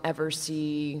don't ever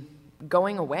see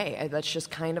going away. That's just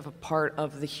kind of a part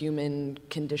of the human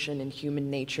condition and human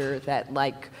nature that,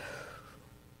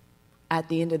 at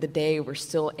the end of the day, we're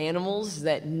still animals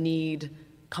that need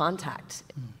contact,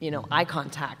 eye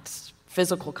contact,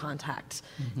 physical contact.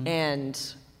 And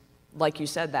like you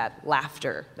said, that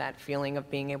laughter, that feeling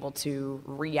of being able to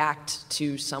react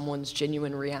to someone's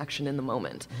genuine reaction in the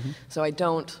moment. So I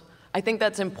think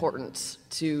that's important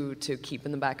to keep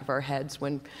in the back of our heads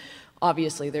when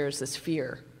obviously there's this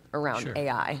fear around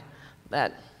AI,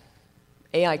 that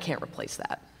AI can't replace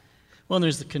that. Well, and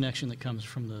there's the connection that comes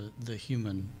from the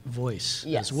human voice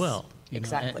as well.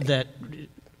 Exactly. That,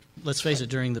 let's face it,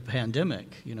 during the pandemic,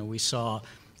 we saw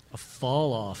a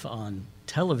fall off on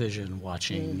television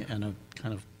watching and a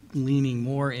kind of leaning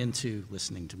more into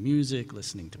listening to music,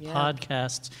 listening to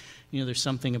podcasts. There's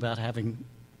something about having,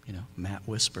 Matt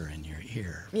whisper in your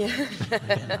ear.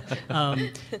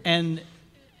 And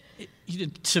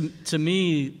to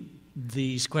me,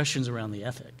 these questions around the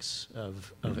ethics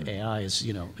of AI is,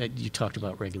 you talked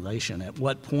about regulation. At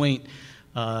what point,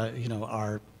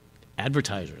 are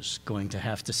advertisers going to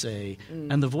have to say,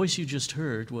 and the voice you just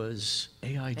heard was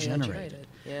AI generated?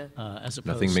 As opposed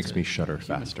Nothing makes to me shudder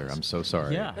faster. I'm so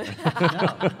sorry. Yeah.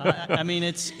 I mean,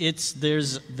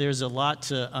 there's a lot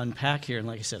to unpack here, and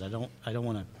like I said, I don't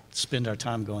want to spend our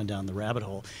time going down the rabbit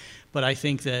hole, but I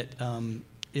think that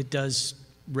it does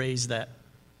raise that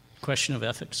question of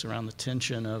ethics around the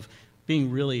tension of being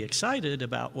really excited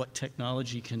about what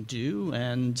technology can do,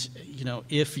 and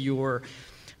if you're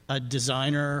a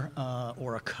designer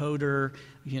or a coder,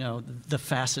 the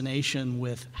fascination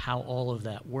with how all of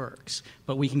that works.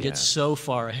 But we can get so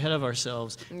far ahead of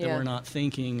ourselves that we're not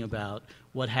thinking about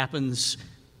what happens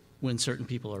when certain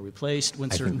people are replaced,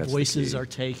 when certain voices are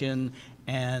taken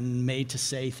and made to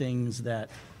say things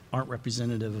that aren't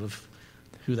representative of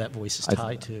who that voice is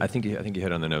tied to. I think you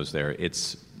hit on the nose there.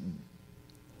 It's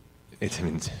I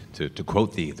mean, to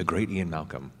quote the great Ian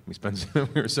Malcolm, we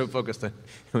were so focused on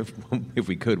if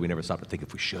we could, we never stopped to think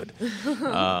if we should.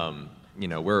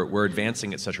 We're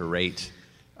advancing at such a rate,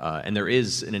 and there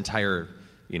is an entire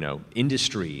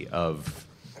industry of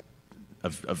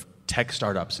tech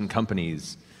startups and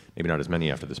companies. Maybe not as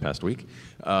many after this past week.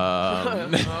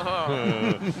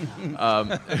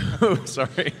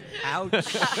 Sorry. Ouch.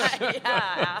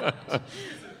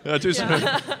 Too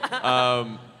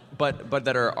soon. But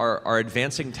that are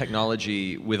advancing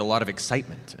technology with a lot of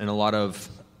excitement and a lot of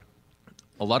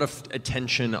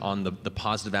attention on the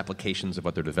positive applications of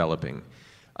what they're developing.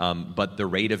 But the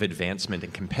rate of advancement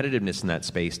and competitiveness in that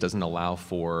space doesn't allow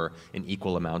for an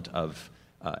equal amount of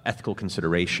ethical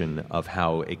consideration of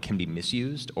how it can be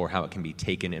misused or how it can be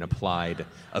taken and applied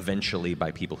eventually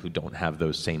by people who don't have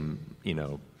those same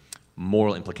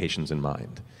moral implications in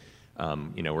mind.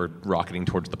 We're rocketing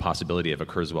towards the possibility of a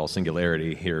Kurzweil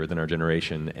singularity here within our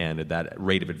generation, and at that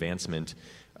rate of advancement,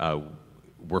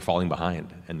 we're falling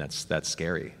behind, and that's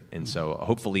scary. And so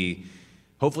hopefully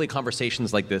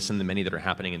conversations like this and the many that are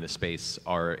happening in this space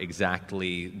are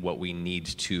exactly what we need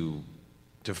to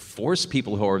force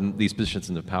people who are in these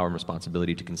positions of power and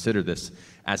responsibility to consider this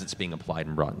as it's being applied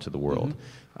and brought into the world.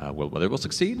 Whether we'll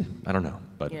succeed, I don't know,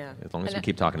 but as long as we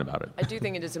keep talking about it. I do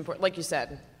think it is important, like you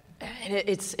said. And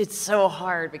it's so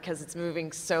hard because it's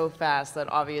moving so fast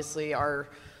that obviously our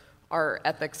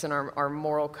ethics and our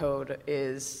moral code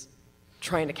is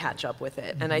trying to catch up with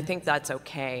it. And I think that's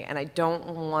okay. And I don't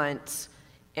want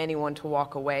anyone to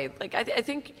walk away. Like, I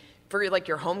think for like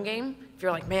your home game, if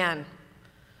you're like, man,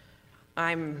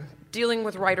 I'm dealing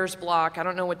with writer's block, I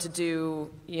don't know what to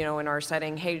do, you know, in our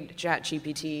setting, hey,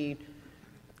 ChatGPT,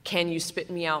 can you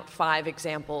spit me out 5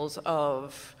 examples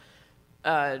of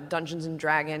Dungeons and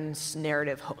Dragons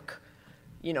narrative hook,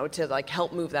 you know, to like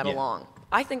help move that along?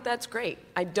 I think that's great.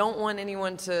 I don't want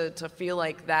anyone to feel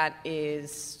like that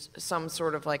is some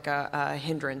sort of like a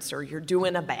hindrance or you're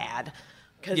doing a bad,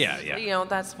 because you know,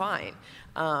 that's fine.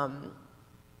 I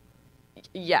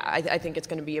think it's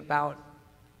going to be about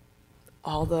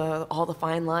all the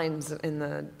fine lines and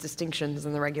the distinctions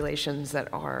and the regulations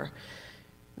that are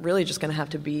really just going to have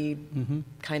to be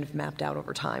kind of mapped out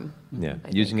over time. Yeah,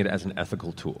 using it as an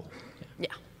ethical tool. Yeah.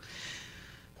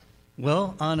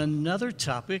 Well, on another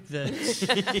topic that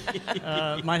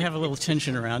might have a little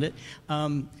tension around it,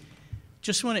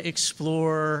 just want to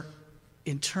explore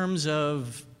in terms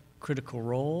of Critical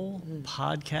Role,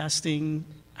 podcasting,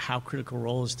 how Critical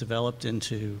Role is developed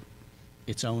into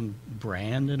its own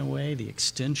brand in a way, the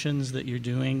extensions that you're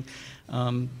doing.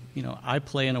 You know, I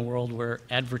play in a world where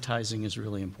advertising is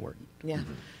really important. Yeah.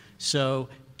 So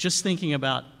just thinking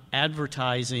about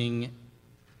advertising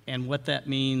and what that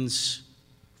means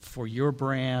for your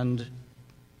brand,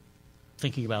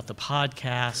 thinking about the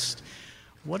podcast,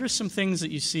 what are some things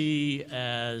that you see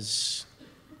as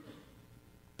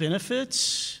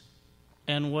benefits,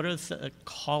 and what are the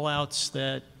call-outs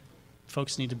that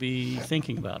folks need to be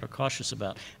thinking about or cautious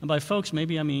about? And by folks,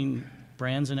 maybe I mean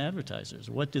brands and advertisers.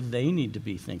 What do they need to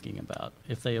be thinking about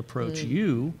if they approach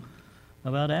you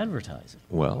about advertising?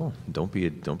 Well, don't be a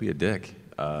dick.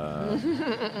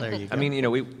 There you go. I mean, you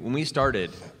know, when we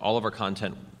started, all of our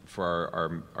content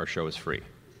for our show is free,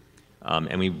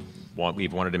 and we've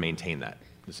wanted to maintain that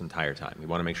this entire time. We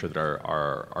want to make sure that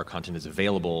our content is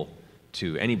available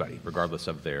to anybody, regardless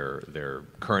of their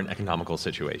current economical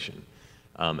situation.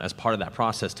 As part of that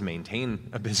process, to maintain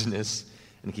a business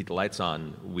and keep the lights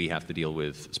on, we have to deal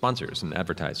with sponsors and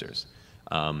advertisers.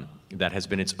 That has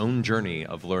been its own journey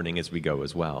of learning as we go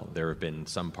as well. There have been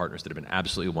some partners that have been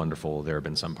absolutely wonderful. There have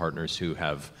been some partners who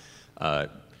have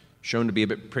shown to be a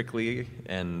bit prickly,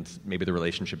 and maybe the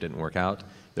relationship didn't work out.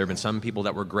 There have been some people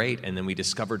that were great, and then we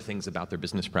discovered things about their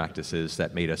business practices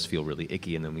that made us feel really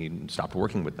icky, and then we stopped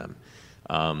working with them.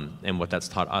 And what that's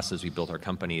taught us as we built our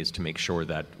company is to make sure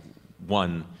that,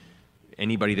 one,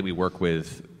 anybody that we work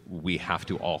with, we have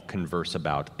to all converse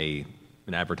about an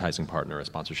advertising partner, a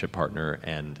sponsorship partner,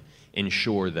 and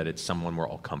ensure that it's someone we're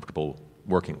all comfortable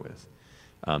working with.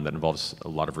 That involves a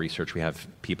lot of research. We have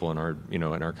people in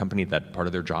our company that part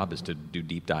of their job is to do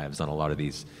deep dives on a lot of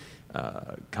these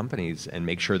companies and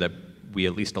make sure that we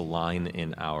at least align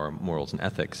in our morals and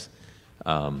ethics.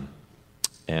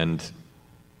 And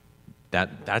that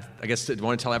I guess I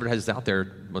want to tell advertisers out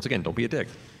there, once again, don't be a dick.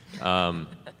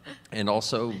 And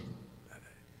also,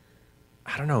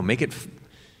 I don't know, make it.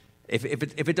 If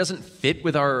it doesn't fit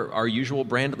with our usual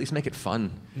brand, at least make it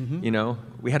fun. You know,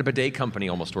 we had a bidet company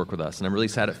almost work with us, and I'm really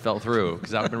sad it fell through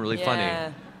because that would have been really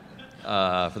funny.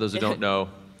 For those who don't know,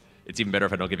 it's even better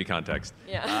if I don't give you context.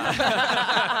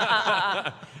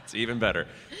 Yeah. It's even better.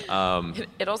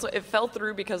 It fell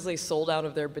through because they sold out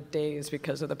of their bidets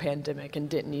because of the pandemic and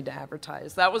didn't need to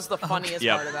advertise. That was the funniest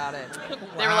part about it.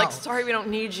 They were like, "Sorry, we don't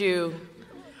need you."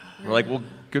 We're like, "Well,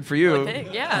 good for you." Like, hey,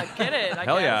 yeah, get it. I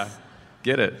Hell guess. yeah,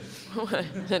 get it.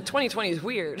 2020 is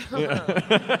weird.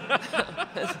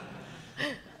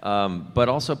 But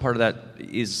also part of that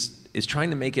is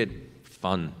trying to make it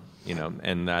fun, you know,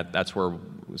 and that's where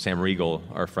Sam Riegel,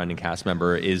 our friend and cast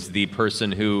member, is the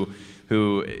person who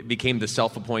became the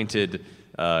self-appointed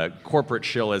corporate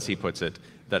shill, as he puts it,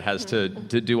 that has to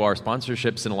do our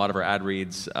sponsorships and a lot of our ad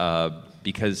reads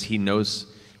because he knows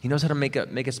how to make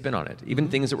a spin on it. Even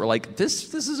things that were like,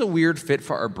 this is a weird fit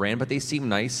for our brand, but they seem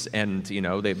nice, and you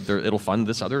know it'll fund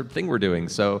this other thing we're doing.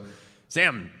 So,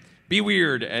 Sam, be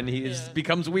weird, and he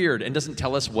becomes weird and doesn't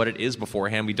tell us what it is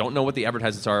beforehand. We don't know what the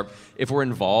advertisements are. If we're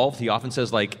involved, he often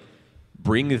says like,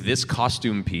 bring this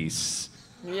costume piece.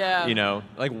 Yeah. You know,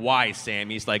 like, why, Sam?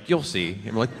 He's like, you'll see.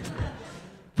 And we're like,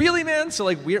 really, man? So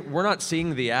like we're not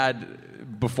seeing the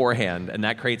ad beforehand, and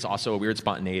that creates also a weird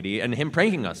spontaneity and him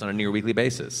pranking us on a near weekly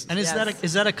basis. And is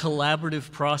that a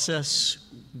collaborative process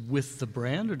with the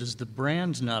brand, or does the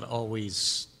brand not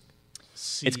always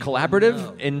see? It's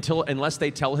collaborative unless they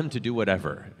tell him to do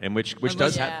whatever, and which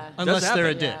does happen. Unless they're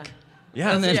a dick.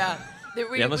 Yeah. And then,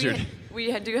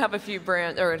 We do have a few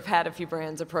brands, or have had a few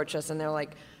brands approach us, and they're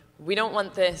like, we don't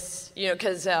want this,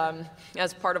 because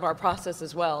as part of our process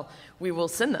as well, we will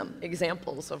send them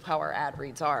examples of how our ad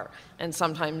reads are. And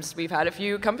sometimes we've had a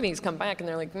few companies come back and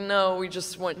they're like, no, we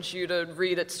just want you to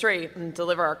read it straight and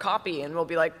deliver our copy. And we'll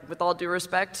be like, with all due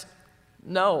respect,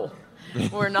 no,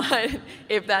 we're not.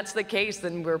 If that's the case,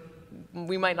 then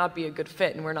we might not be a good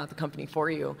fit and we're not the company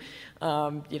for you.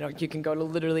 You can go to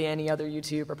literally any other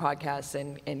YouTube or podcast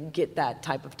and get that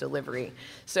type of delivery.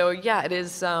 So yeah, it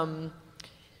is,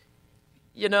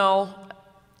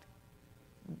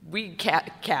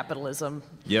 capitalism.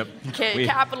 Yep.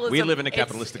 Capitalism. We live in a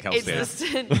capitalistic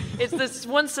hellscape. It's this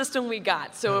one system we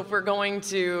got. So if we're going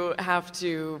to have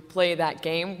to play that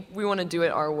game, we want to do it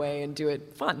our way and do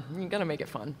it fun. You got to make it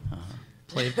fun.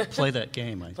 Play that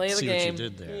game. I see what you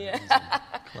did there. Yeah.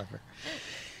 Clever.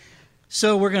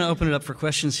 So we're going to open it up for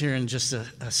questions here in just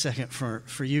a second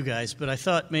for you guys. But I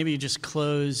thought maybe just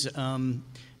close,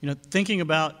 thinking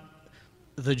about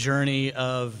the journey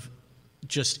of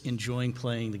just enjoying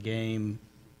playing the game,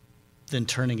 then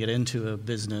turning it into a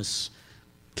business,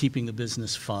 keeping the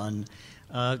business fun.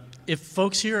 If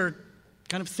folks here are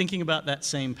kind of thinking about that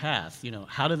same path,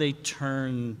 how do they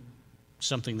turn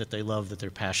something that they love, that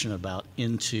they're passionate about,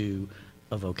 into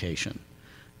a vocation?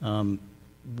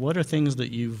 What are things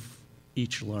that you've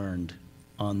each learned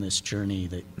on this journey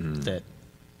that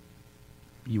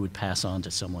you would pass on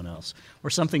to someone else, or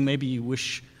something maybe you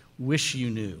wish you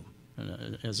knew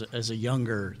as a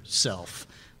younger self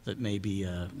that maybe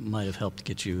might have helped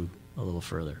get you a little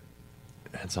further?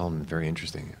 That's all very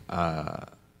interesting.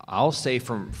 I'll say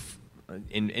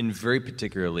in very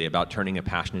particularly about turning a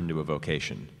passion into a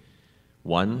vocation.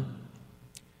 One,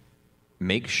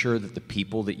 make sure that the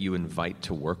people that you invite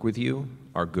to work with you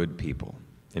are good people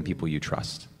and people you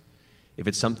trust. If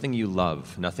it's something you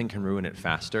love, nothing can ruin it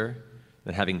faster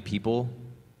than having people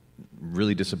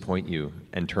really disappoint you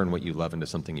and turn what you love into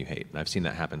something you hate. And I've seen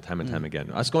that happen time and time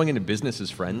again. Us going into business as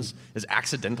friends, as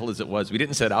accidental as it was, we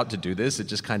didn't set out to do this, it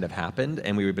just kind of happened,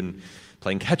 and we've been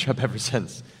playing catch up ever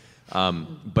since.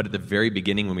 But at the very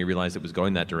beginning, when we realized it was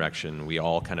going that direction, we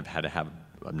all kind of had to have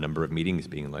a number of meetings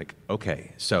being like,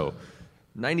 okay, so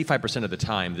 95% of the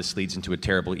time, this leads into a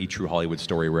terrible E! True Hollywood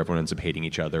story where everyone ends up hating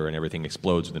each other and everything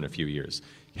explodes within a few years.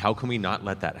 How can we not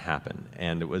let that happen?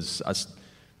 And it was us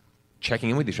checking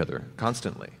in with each other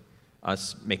constantly,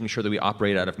 us making sure that we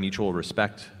operate out of mutual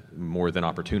respect more than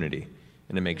opportunity,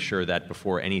 and to make sure that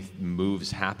before any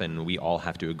moves happen, we all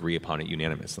have to agree upon it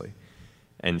unanimously.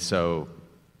 And so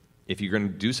if you're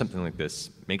going to do something like this,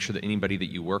 make sure that anybody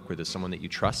that you work with is someone that you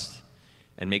trust,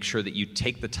 and make sure that you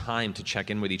take the time to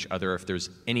check in with each other if there's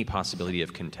any possibility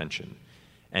of contention.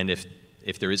 And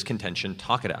if there is contention,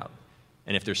 talk it out.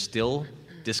 And if there's still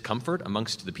discomfort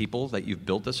amongst the people that you've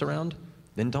built this around,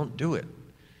 then don't do it.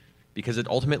 Because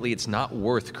ultimately, it's not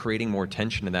worth creating more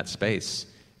tension in that space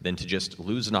than to just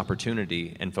lose an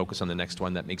opportunity and focus on the next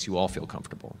one that makes you all feel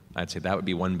comfortable. I'd say that would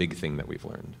be one big thing that we've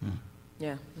learned.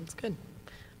 Yeah, that's good.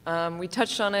 We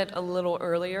touched on it a little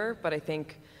earlier, but I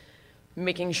think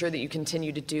making sure that you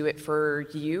continue to do it for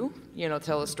you,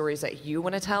 tell the stories that you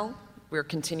want to tell. We're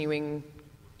continuing,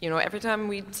 every time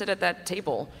we sit at that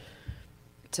table,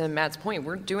 to Matt's point,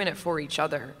 we're doing it for each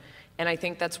other. And I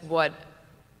think that's what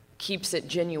keeps it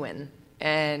genuine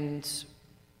and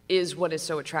is what is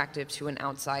so attractive to an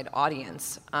outside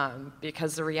audience.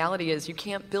 Because the reality is you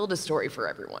can't build a story for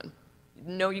everyone.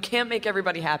 No, you can't make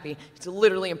everybody happy. It's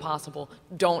literally impossible.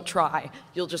 Don't try.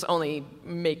 You'll just only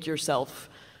make yourself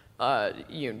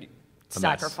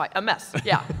sacrifice a mess.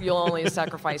 Yeah, you'll only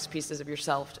sacrifice pieces of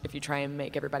yourself if you try and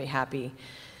make everybody happy.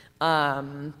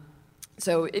 So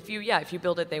if you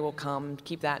build it, they will come.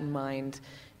 Keep that in mind,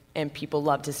 and people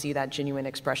love to see that genuine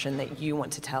expression that you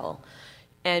want to tell.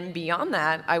 And beyond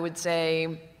that, I would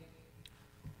say,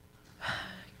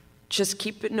 just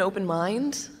keep an open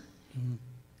mind.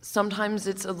 Sometimes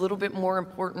it's a little bit more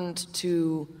important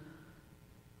to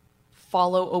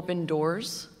follow open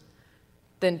doors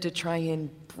than to try and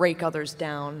break others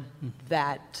down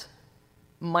that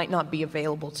might not be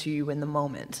available to you in the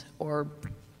moment, or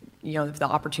if the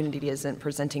opportunity isn't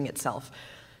presenting itself.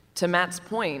 To Matt's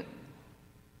point,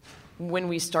 when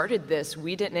we started this,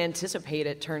 we didn't anticipate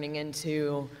it turning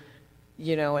into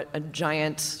a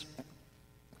giant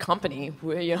company,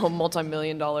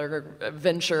 multi-million-dollar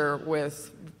venture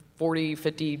with 40,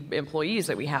 50 employees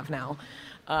that we have now.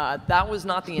 That was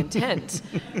not the intent.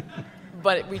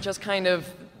 But we just kind of,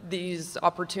 these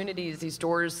opportunities, these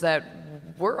doors that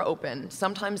were open,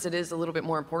 sometimes it is a little bit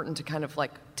more important to kind of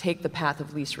like take the path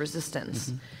of least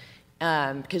resistance,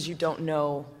 because you don't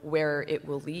know where it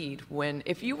will lead.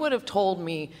 If you would have told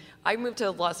me, I moved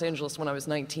to Los Angeles when I was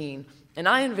 19, and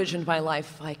I envisioned my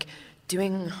life like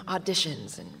doing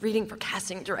auditions and reading for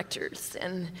casting directors,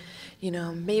 and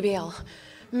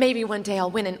maybe one day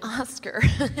I'll win an Oscar.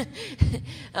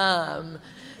 I'm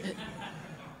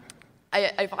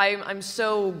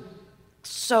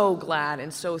so glad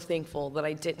and so thankful that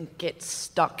I didn't get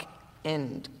stuck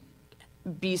and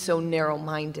be so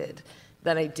narrow-minded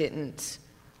that I didn't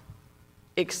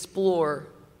explore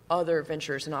other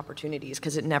ventures and opportunities,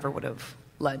 because it never would have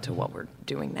led to what we're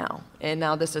doing now. And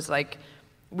now this is like,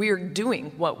 we're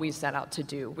doing what we set out to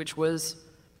do, which was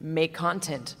make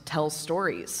content, tell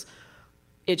stories.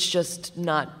 It's just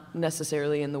not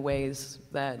necessarily in the ways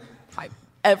that I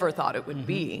ever thought it would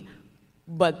be.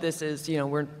 But this is,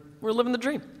 we're living the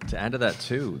dream. To add to that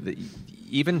too,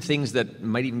 even things that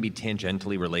might even be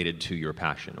tangentially related to your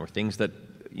passion, or things that,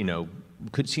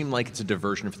 could seem like it's a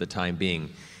diversion for the time being,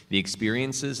 the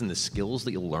experiences and the skills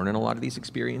that you'll learn in a lot of these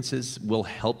experiences will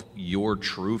help your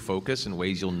true focus in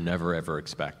ways you'll never, ever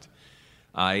expect.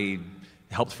 I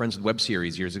helped friends with web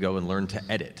series years ago and learned to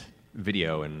edit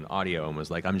video and audio, and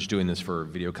was like, I'm just doing this for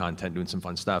video content, doing some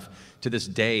fun stuff. To this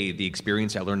day, the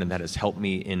experience I learned in that has helped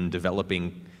me in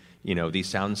developing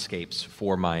these soundscapes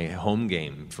for my home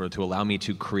game, to allow me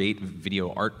to create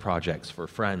video art projects for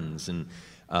friends. And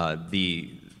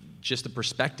just the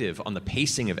perspective on the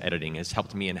pacing of editing has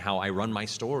helped me in how I run my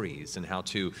stories, and how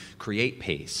to create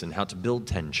pace, and how to build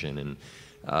tension. And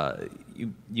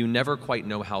you never quite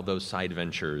know how those side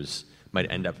ventures might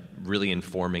end up really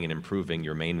informing and improving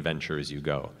your main venture as you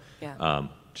go. Yeah.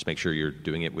 Just make sure you're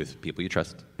doing it with people you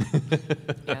trust.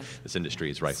 Yeah. This industry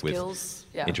is rife with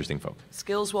interesting folk.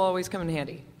 Skills will always come in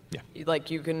handy. Yeah.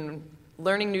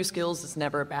 Learning new skills is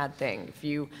never a bad thing. If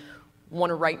you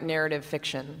want to write narrative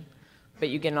fiction, but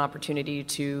you get an opportunity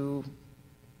to,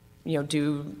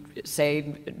 do,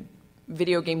 say,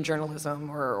 video game journalism,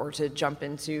 or to jump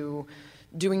into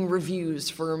doing reviews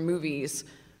for movies,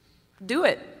 do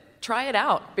it. Try it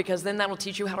out, because then that'll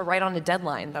teach you how to write on a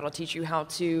deadline. That'll teach you how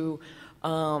to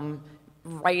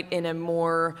write in a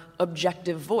more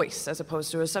objective voice as opposed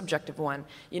to a subjective one.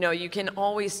 You can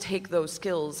always take those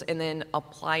skills and then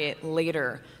apply it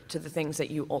later to the things that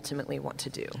you ultimately want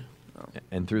to do.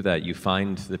 And through that, you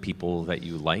find the people that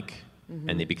you like,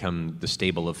 and they become the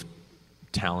stable of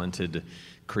talented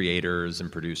creators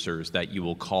and producers that you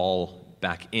will call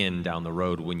back in down the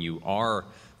road when you are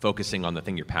focusing on the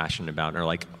thing you're passionate about, and are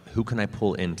like, who can I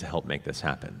pull in to help make this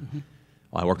happen?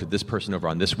 Well, I worked with this person over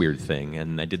on this weird thing,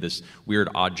 and I did this weird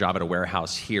odd job at a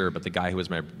warehouse here, but the guy who was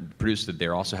my producer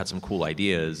there also had some cool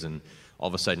ideas, and all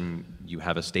of a sudden you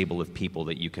have a stable of people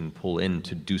that you can pull in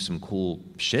to do some cool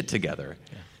shit together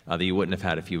that you wouldn't have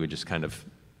had if you had just kind of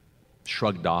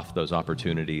shrugged off those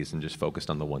opportunities and just focused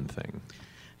on the one thing.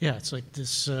 Yeah, it's like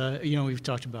this, we've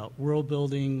talked about world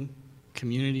building,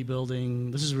 community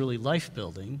building. This is really life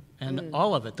building, and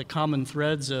all of it, the common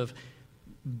threads of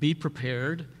be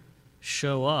prepared,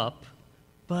 show up,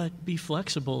 but be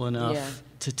flexible enough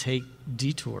to take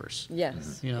detours.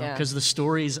 Yes. Because the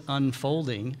story's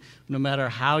unfolding. No matter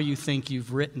how you think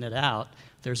you've written it out,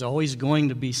 there's always going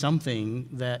to be something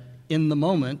that in the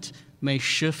moment may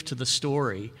shift to the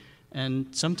story,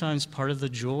 and sometimes part of the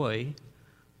joy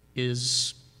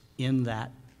is in that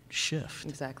shift.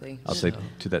 Exactly. I'll say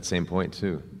to that same point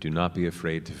too, do not be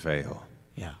afraid to fail.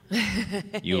 Yeah.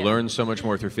 You learn so much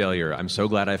more through failure. I'm so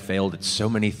glad I failed at so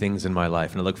many things in my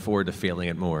life, and I look forward to failing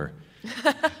at more.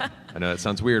 I know that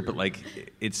sounds weird, but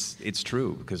it's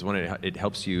true, because when it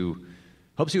helps you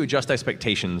adjust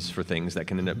expectations for things that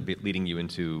can end up leading you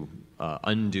into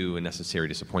undue and necessary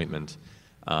disappointment.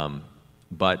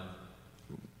 But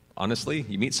honestly,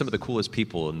 you meet some of the coolest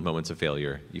people in moments of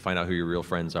failure. You find out who your real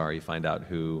friends are. You find out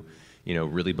who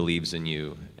really believes in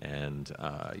you, and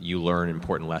you learn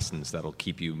important lessons that'll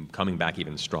keep you coming back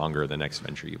even stronger the next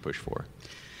venture you push for.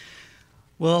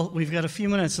 Well, we've got a few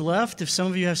minutes left. If some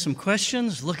of you have some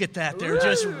questions, look at that. They're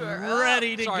just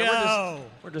ready to go.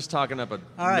 We're just talking up a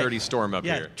nerdy storm up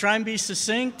here. Try and be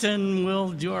succinct, and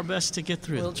we'll do our best to get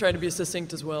through. We'll try to be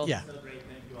succinct as well. Yeah. Great,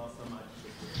 thank you all so much.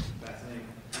 Fascinating.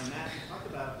 And Matt, you talked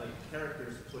about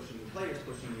characters pushing you, players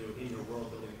pushing you in your world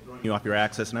building, throwing you off your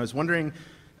axis. And I was wondering,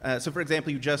 so for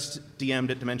example, you just DM'd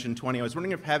at Dimension 20. I was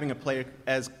wondering if having a player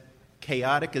as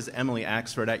chaotic as Emily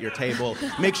Axford at your table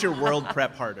makes your world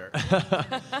prep harder.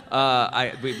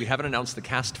 We haven't announced the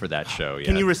cast for that show yet.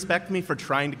 Can you respect me for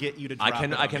trying to get you to drop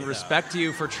I can respect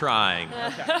you for trying.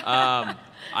 Okay.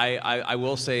 I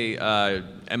will say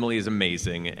Emily is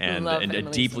amazing and a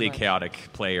deeply chaotic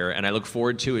player, and I look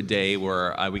forward to a day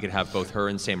where we could have both her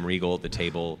and Sam Riegel at the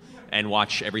table and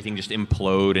watch everything just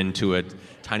implode into a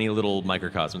tiny little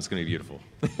microcosm. It's going to be beautiful.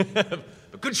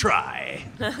 But good try.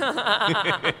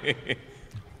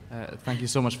 Thank you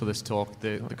so much for this talk.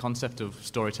 The concept of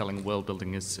storytelling and world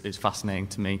building is fascinating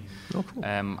to me. Oh, cool.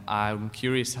 I'm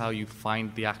curious how you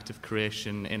find the act of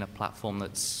creation in a platform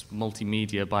that's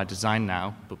multimedia by design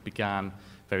now, but began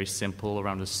very simple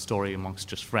around a story amongst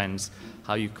just friends.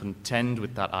 How you contend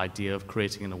with that idea of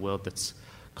creating in a world that's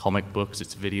comic books,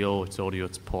 it's video, it's audio,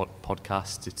 it's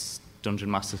podcast, it's Dungeon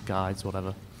Master's guides,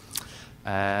 whatever.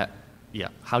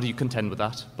 How do you contend with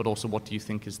that? But also, what do you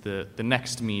think is the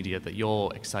next media that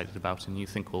you're excited about and you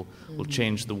think will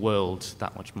change the world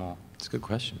that much more? It's a good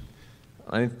question.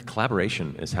 I think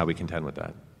collaboration is how we contend with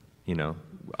that.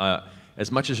 As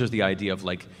much as there's the idea of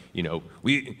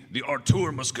the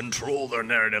auteur must control their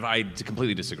narrative, I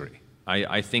completely disagree.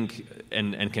 I think,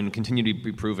 and can continue to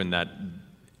be proven that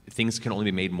things can only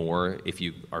be made more if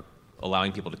you are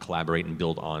allowing people to collaborate and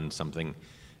build on something.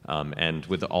 And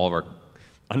with all of our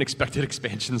unexpected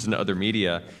expansions into other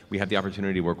media, we have the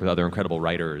opportunity to work with other incredible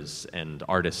writers and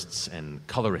artists and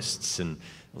colorists and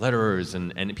letterers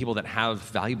and people that have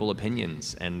valuable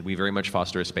opinions, and we very much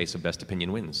foster a space of best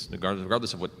opinion wins,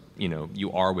 regardless of what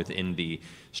you are within the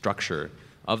structure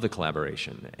of the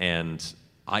collaboration. And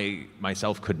I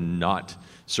myself could not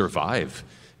survive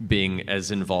being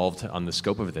as involved on the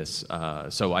scope of this.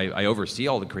 So I oversee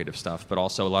all the creative stuff, but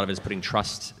also a lot of it is putting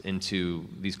trust into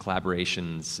these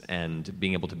collaborations and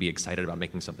being able to be excited about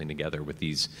making something together with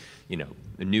these,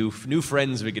 new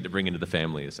friends we get to bring into the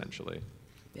family, essentially.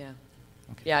 Yeah.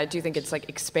 Okay. Yeah, I do think it's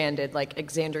expanded.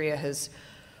 Exandria has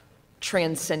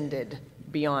transcended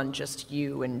beyond just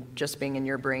you and just being in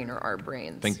your brain or our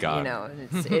brains. Thank God.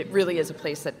 It really is a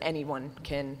place that anyone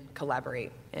can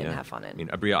collaborate and have fun in.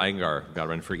 Abria Iyengar got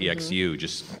run for EXU,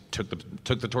 just took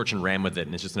the torch and ran with it,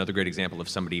 and it's just another great example of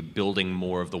somebody building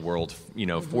more of the world,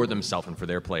 for themselves and for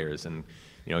their players. And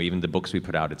even the books we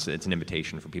put out, it's an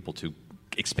invitation for people to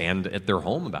expand at their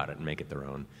home about it and make it their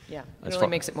own. Yeah, it really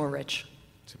makes it more rich.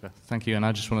 Super. Thank you, and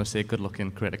I just want to say good luck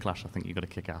in Creator Clash. I think you've got to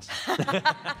kick ass.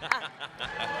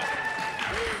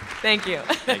 Thank you.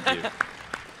 Thank you.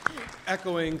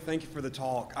 Echoing, thank you for the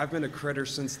talk. I've been a critter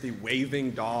since the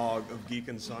waving dog of Geek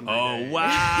and Sunday. Oh,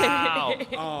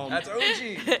 wow. That's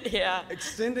OG. Yeah.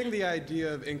 Extending the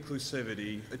idea of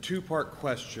inclusivity, a two-part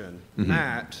question.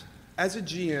 Matt, as a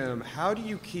GM, how do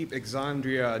you keep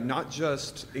Exandria not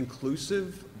just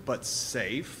inclusive, but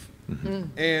safe?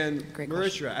 And Great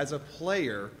Marisha, as a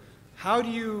player, how do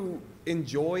you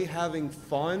enjoy having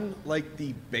fun like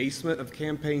the basement of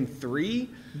Campaign 3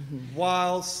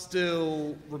 while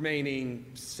still remaining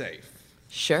safe?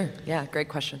 Sure. Yeah, great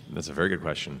question. That's a very good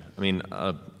question. I mean,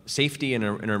 safety in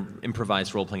an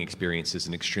improvised role-playing experience is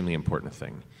an extremely important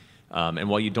thing. And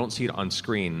while you don't see it on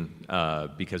screen,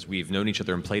 because we've known each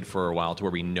other and played for a while to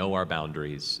where we know our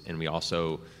boundaries and we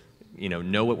also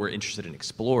know what we're interested in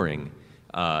exploring,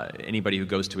 anybody who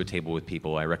goes to a table with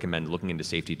people, I recommend looking into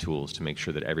safety tools to make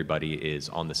sure that everybody is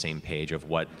on the same page of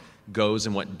what goes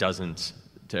and what doesn't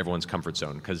to everyone's comfort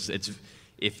zone. Because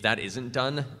if that isn't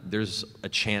done, there's a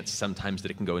chance sometimes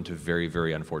that it can go into very,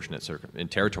 very unfortunate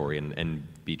territory and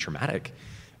be traumatic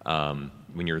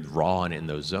when you're raw and in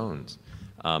those zones.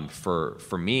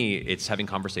 For me, it's having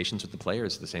conversations with the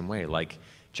players the same way, like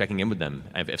checking in with them.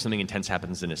 If something intense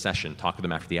happens in a session, talk to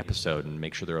them after the episode and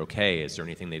make sure they're okay. Is there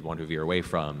anything they'd want to veer away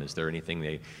from? Is there anything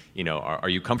they, are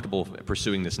you comfortable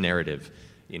pursuing this narrative?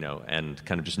 And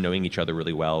kind of just knowing each other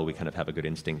really well, we kind of have a good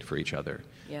instinct for each other.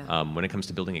 Yeah. When it comes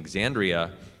to building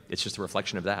Exandria, it's just a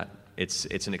reflection of that. It's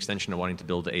an extension of wanting to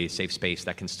build a safe space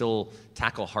that can still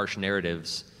tackle harsh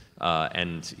narratives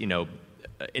and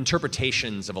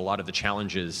interpretations of a lot of the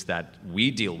challenges that we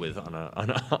deal with on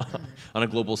a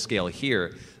global scale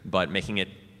here, but making it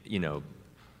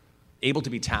able to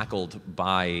be tackled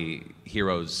by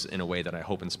heroes in a way that I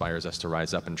hope inspires us to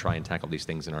rise up and try and tackle these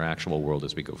things in our actual world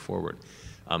as we go forward.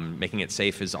 Making it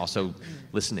safe is also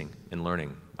listening and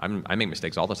learning. I make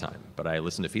mistakes all the time, but I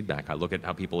listen to feedback. I look at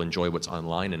how people enjoy what's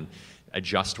online and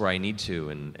adjust where I need to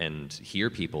and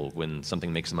hear people when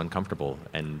something makes them uncomfortable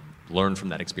and learn from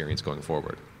that experience going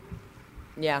forward.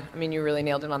 Yeah, I mean, you really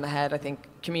nailed it on the head. I think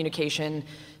communication,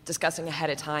 discussing ahead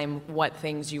of time what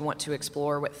things you want to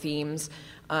explore, what themes,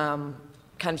 kind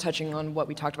of touching on what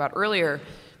we talked about earlier,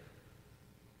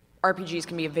 RPGs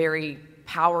can be a very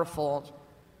powerful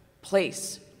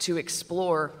place to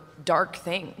explore dark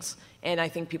things. And I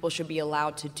think people should be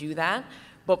allowed to do that.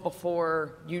 But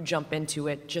before you jump into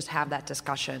it, just have that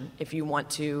discussion. If you want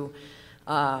to,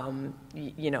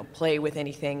 play with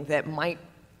anything that might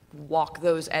walk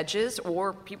those edges,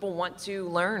 or people want to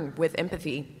learn with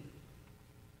empathy,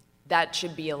 that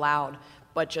should be allowed.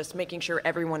 But just making sure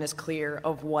everyone is clear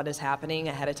of what is happening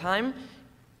ahead of time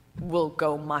will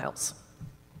go miles.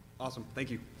 Awesome.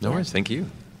 Thank you. No worries. Thank you.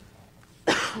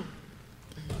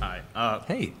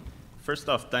 Hey. First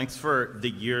off, thanks for the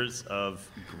years of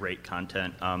great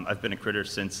content. I've been a critter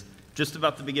since just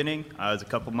about the beginning. I was a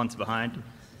couple months behind,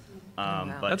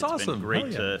 but That's it's awesome. been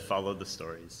great Hell yeah. to follow the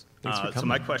stories. Thanks for So coming.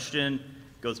 my question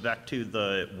goes back to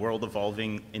the world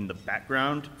evolving in the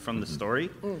background from the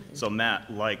story. So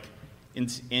Matt, like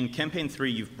in campaign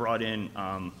 3, you've brought in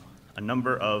a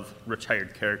number of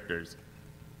retired characters.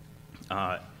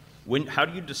 How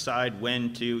do you decide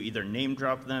when to either name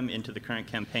drop them into the current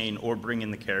campaign or bring in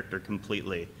the character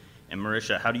completely? And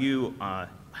Marisha, how do you,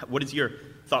 what is your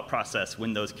thought process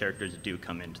when those characters do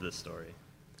come into the story?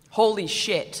 Holy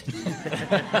shit.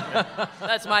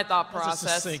 That's my thought That's a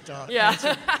process. succinct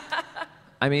Yeah.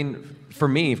 I mean, for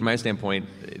me, from my standpoint,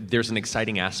 there's an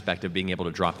exciting aspect of being able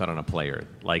to drop that on a player.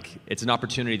 Like, it's an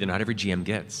opportunity that not every GM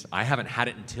gets. I haven't had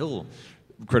it until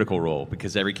Critical Role,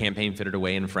 because every campaign fitted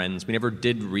away in Friends. We never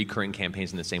did recurring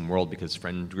campaigns in the same world because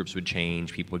friend groups would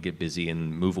change, people would get busy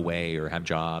and move away or have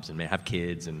jobs and have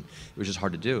kids, and it was just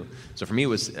hard to do. So for me, it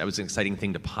was an exciting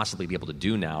thing to possibly be able to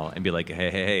do now and be like,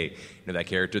 hey, you know that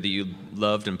character that you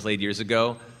loved and played years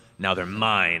ago? Now they're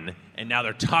mine, and now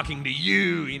they're talking to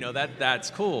you. You know, that's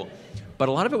cool. But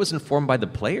a lot of it was informed by the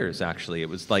players, actually. It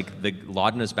was like the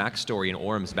Laudna's backstory and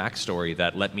Orm's backstory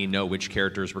that let me know which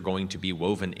characters were going to be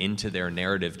woven into their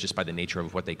narrative just by the nature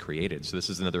of what they created. So this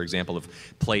is another example of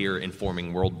player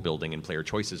informing world building and player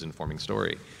choices informing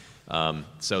story.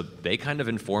 So they kind of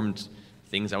informed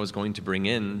things I was going to bring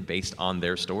in based on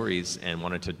their stories and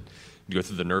wanted to go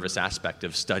through the nervous aspect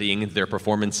of studying their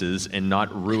performances and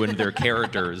not ruin their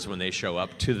characters when they show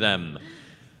up to them.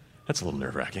 That's a little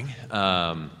nerve-wracking.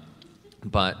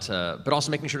 But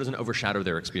also making sure it doesn't overshadow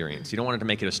their experience. You don't want it to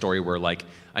make it a story where, like,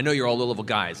 I know you're all low-level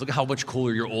guys. Look at how much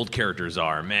cooler your old characters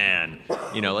are, man.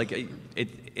 You know, like,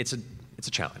 it's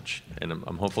a challenge, and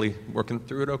I'm hopefully working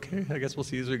through it okay. I guess we'll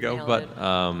see as we go.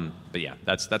 But yeah,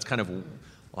 that's kind of a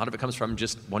lot of it comes from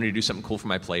just wanting to do something cool for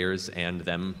my players and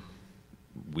them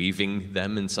weaving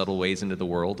them in subtle ways into the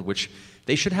world, which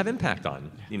they should have impact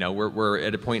on. You know, we're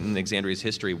at a point in Exandria's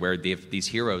history where these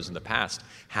heroes in the past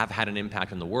have had an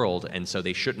impact on the world, and so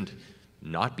they shouldn't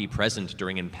not be present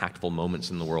during impactful moments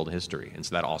in the world history. And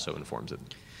so that also informs it.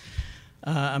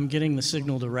 I'm getting the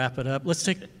signal to wrap it up. Let's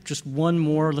take just one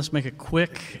more. Let's make it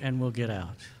quick, and we'll get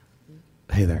out.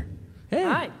 Hey there. Hey.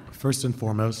 Hi. First and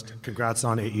foremost, congrats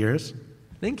on 8 years.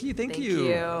 Thank you. Thank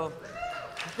you.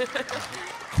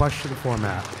 Question for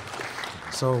Matt.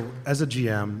 So, as a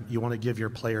GM, you want to give your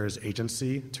players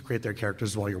agency to create their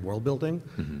characters while you're world building.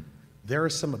 Mm-hmm. There are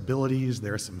some abilities,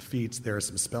 there are some feats, there are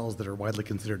some spells that are widely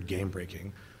considered game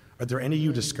breaking. Are there any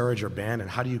you discourage or ban, and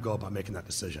how do you go about making that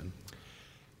decision?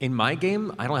 In my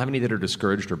game, I don't have any that are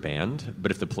discouraged or banned,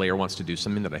 but if the player wants to do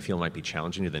something that I feel might be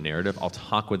challenging to the narrative, I'll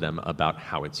talk with them about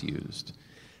how it's used.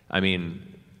 I mean,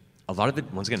 a lot of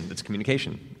it, once again, it's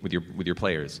communication with your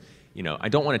players. You know, I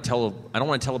don't want to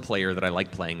tell a player that I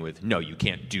like playing with, no, you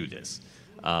can't do this.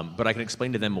 But I can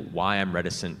explain to them why I'm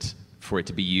reticent for it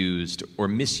to be used or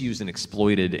misused and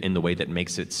exploited in the way that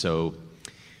makes it so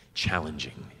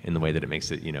challenging, in the way that it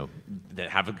makes it, you know, that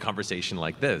have a conversation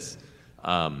like this.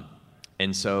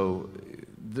 And so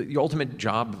the ultimate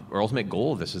job or ultimate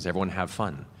goal of this is everyone have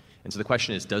fun. And so the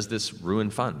question is, does this ruin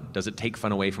fun? Does it take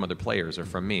fun away from other players or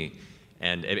from me?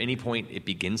 And at any point it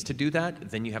begins to do that,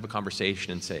 then you have a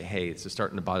conversation and say, hey, this is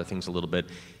starting to bother things a little bit.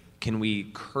 Can we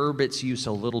curb its use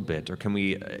a little bit, or can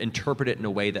we interpret it in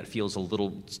a way that feels a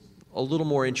little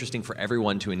more interesting for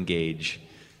everyone to engage?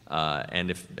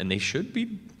 And they should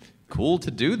be cool to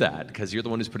do that, because you're the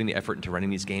one who's putting the effort into running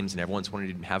these games, and everyone's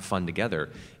wanting to have fun together.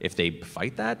 If they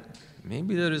fight that,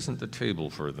 maybe that isn't the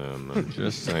table for them. I'm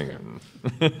just saying.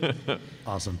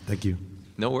 Awesome. Thank you.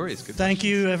 No worries. Good Thank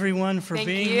you, everyone, for Thank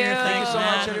being you. here. Thank you Thanks, so much,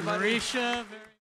 Matt and everybody. Marisha.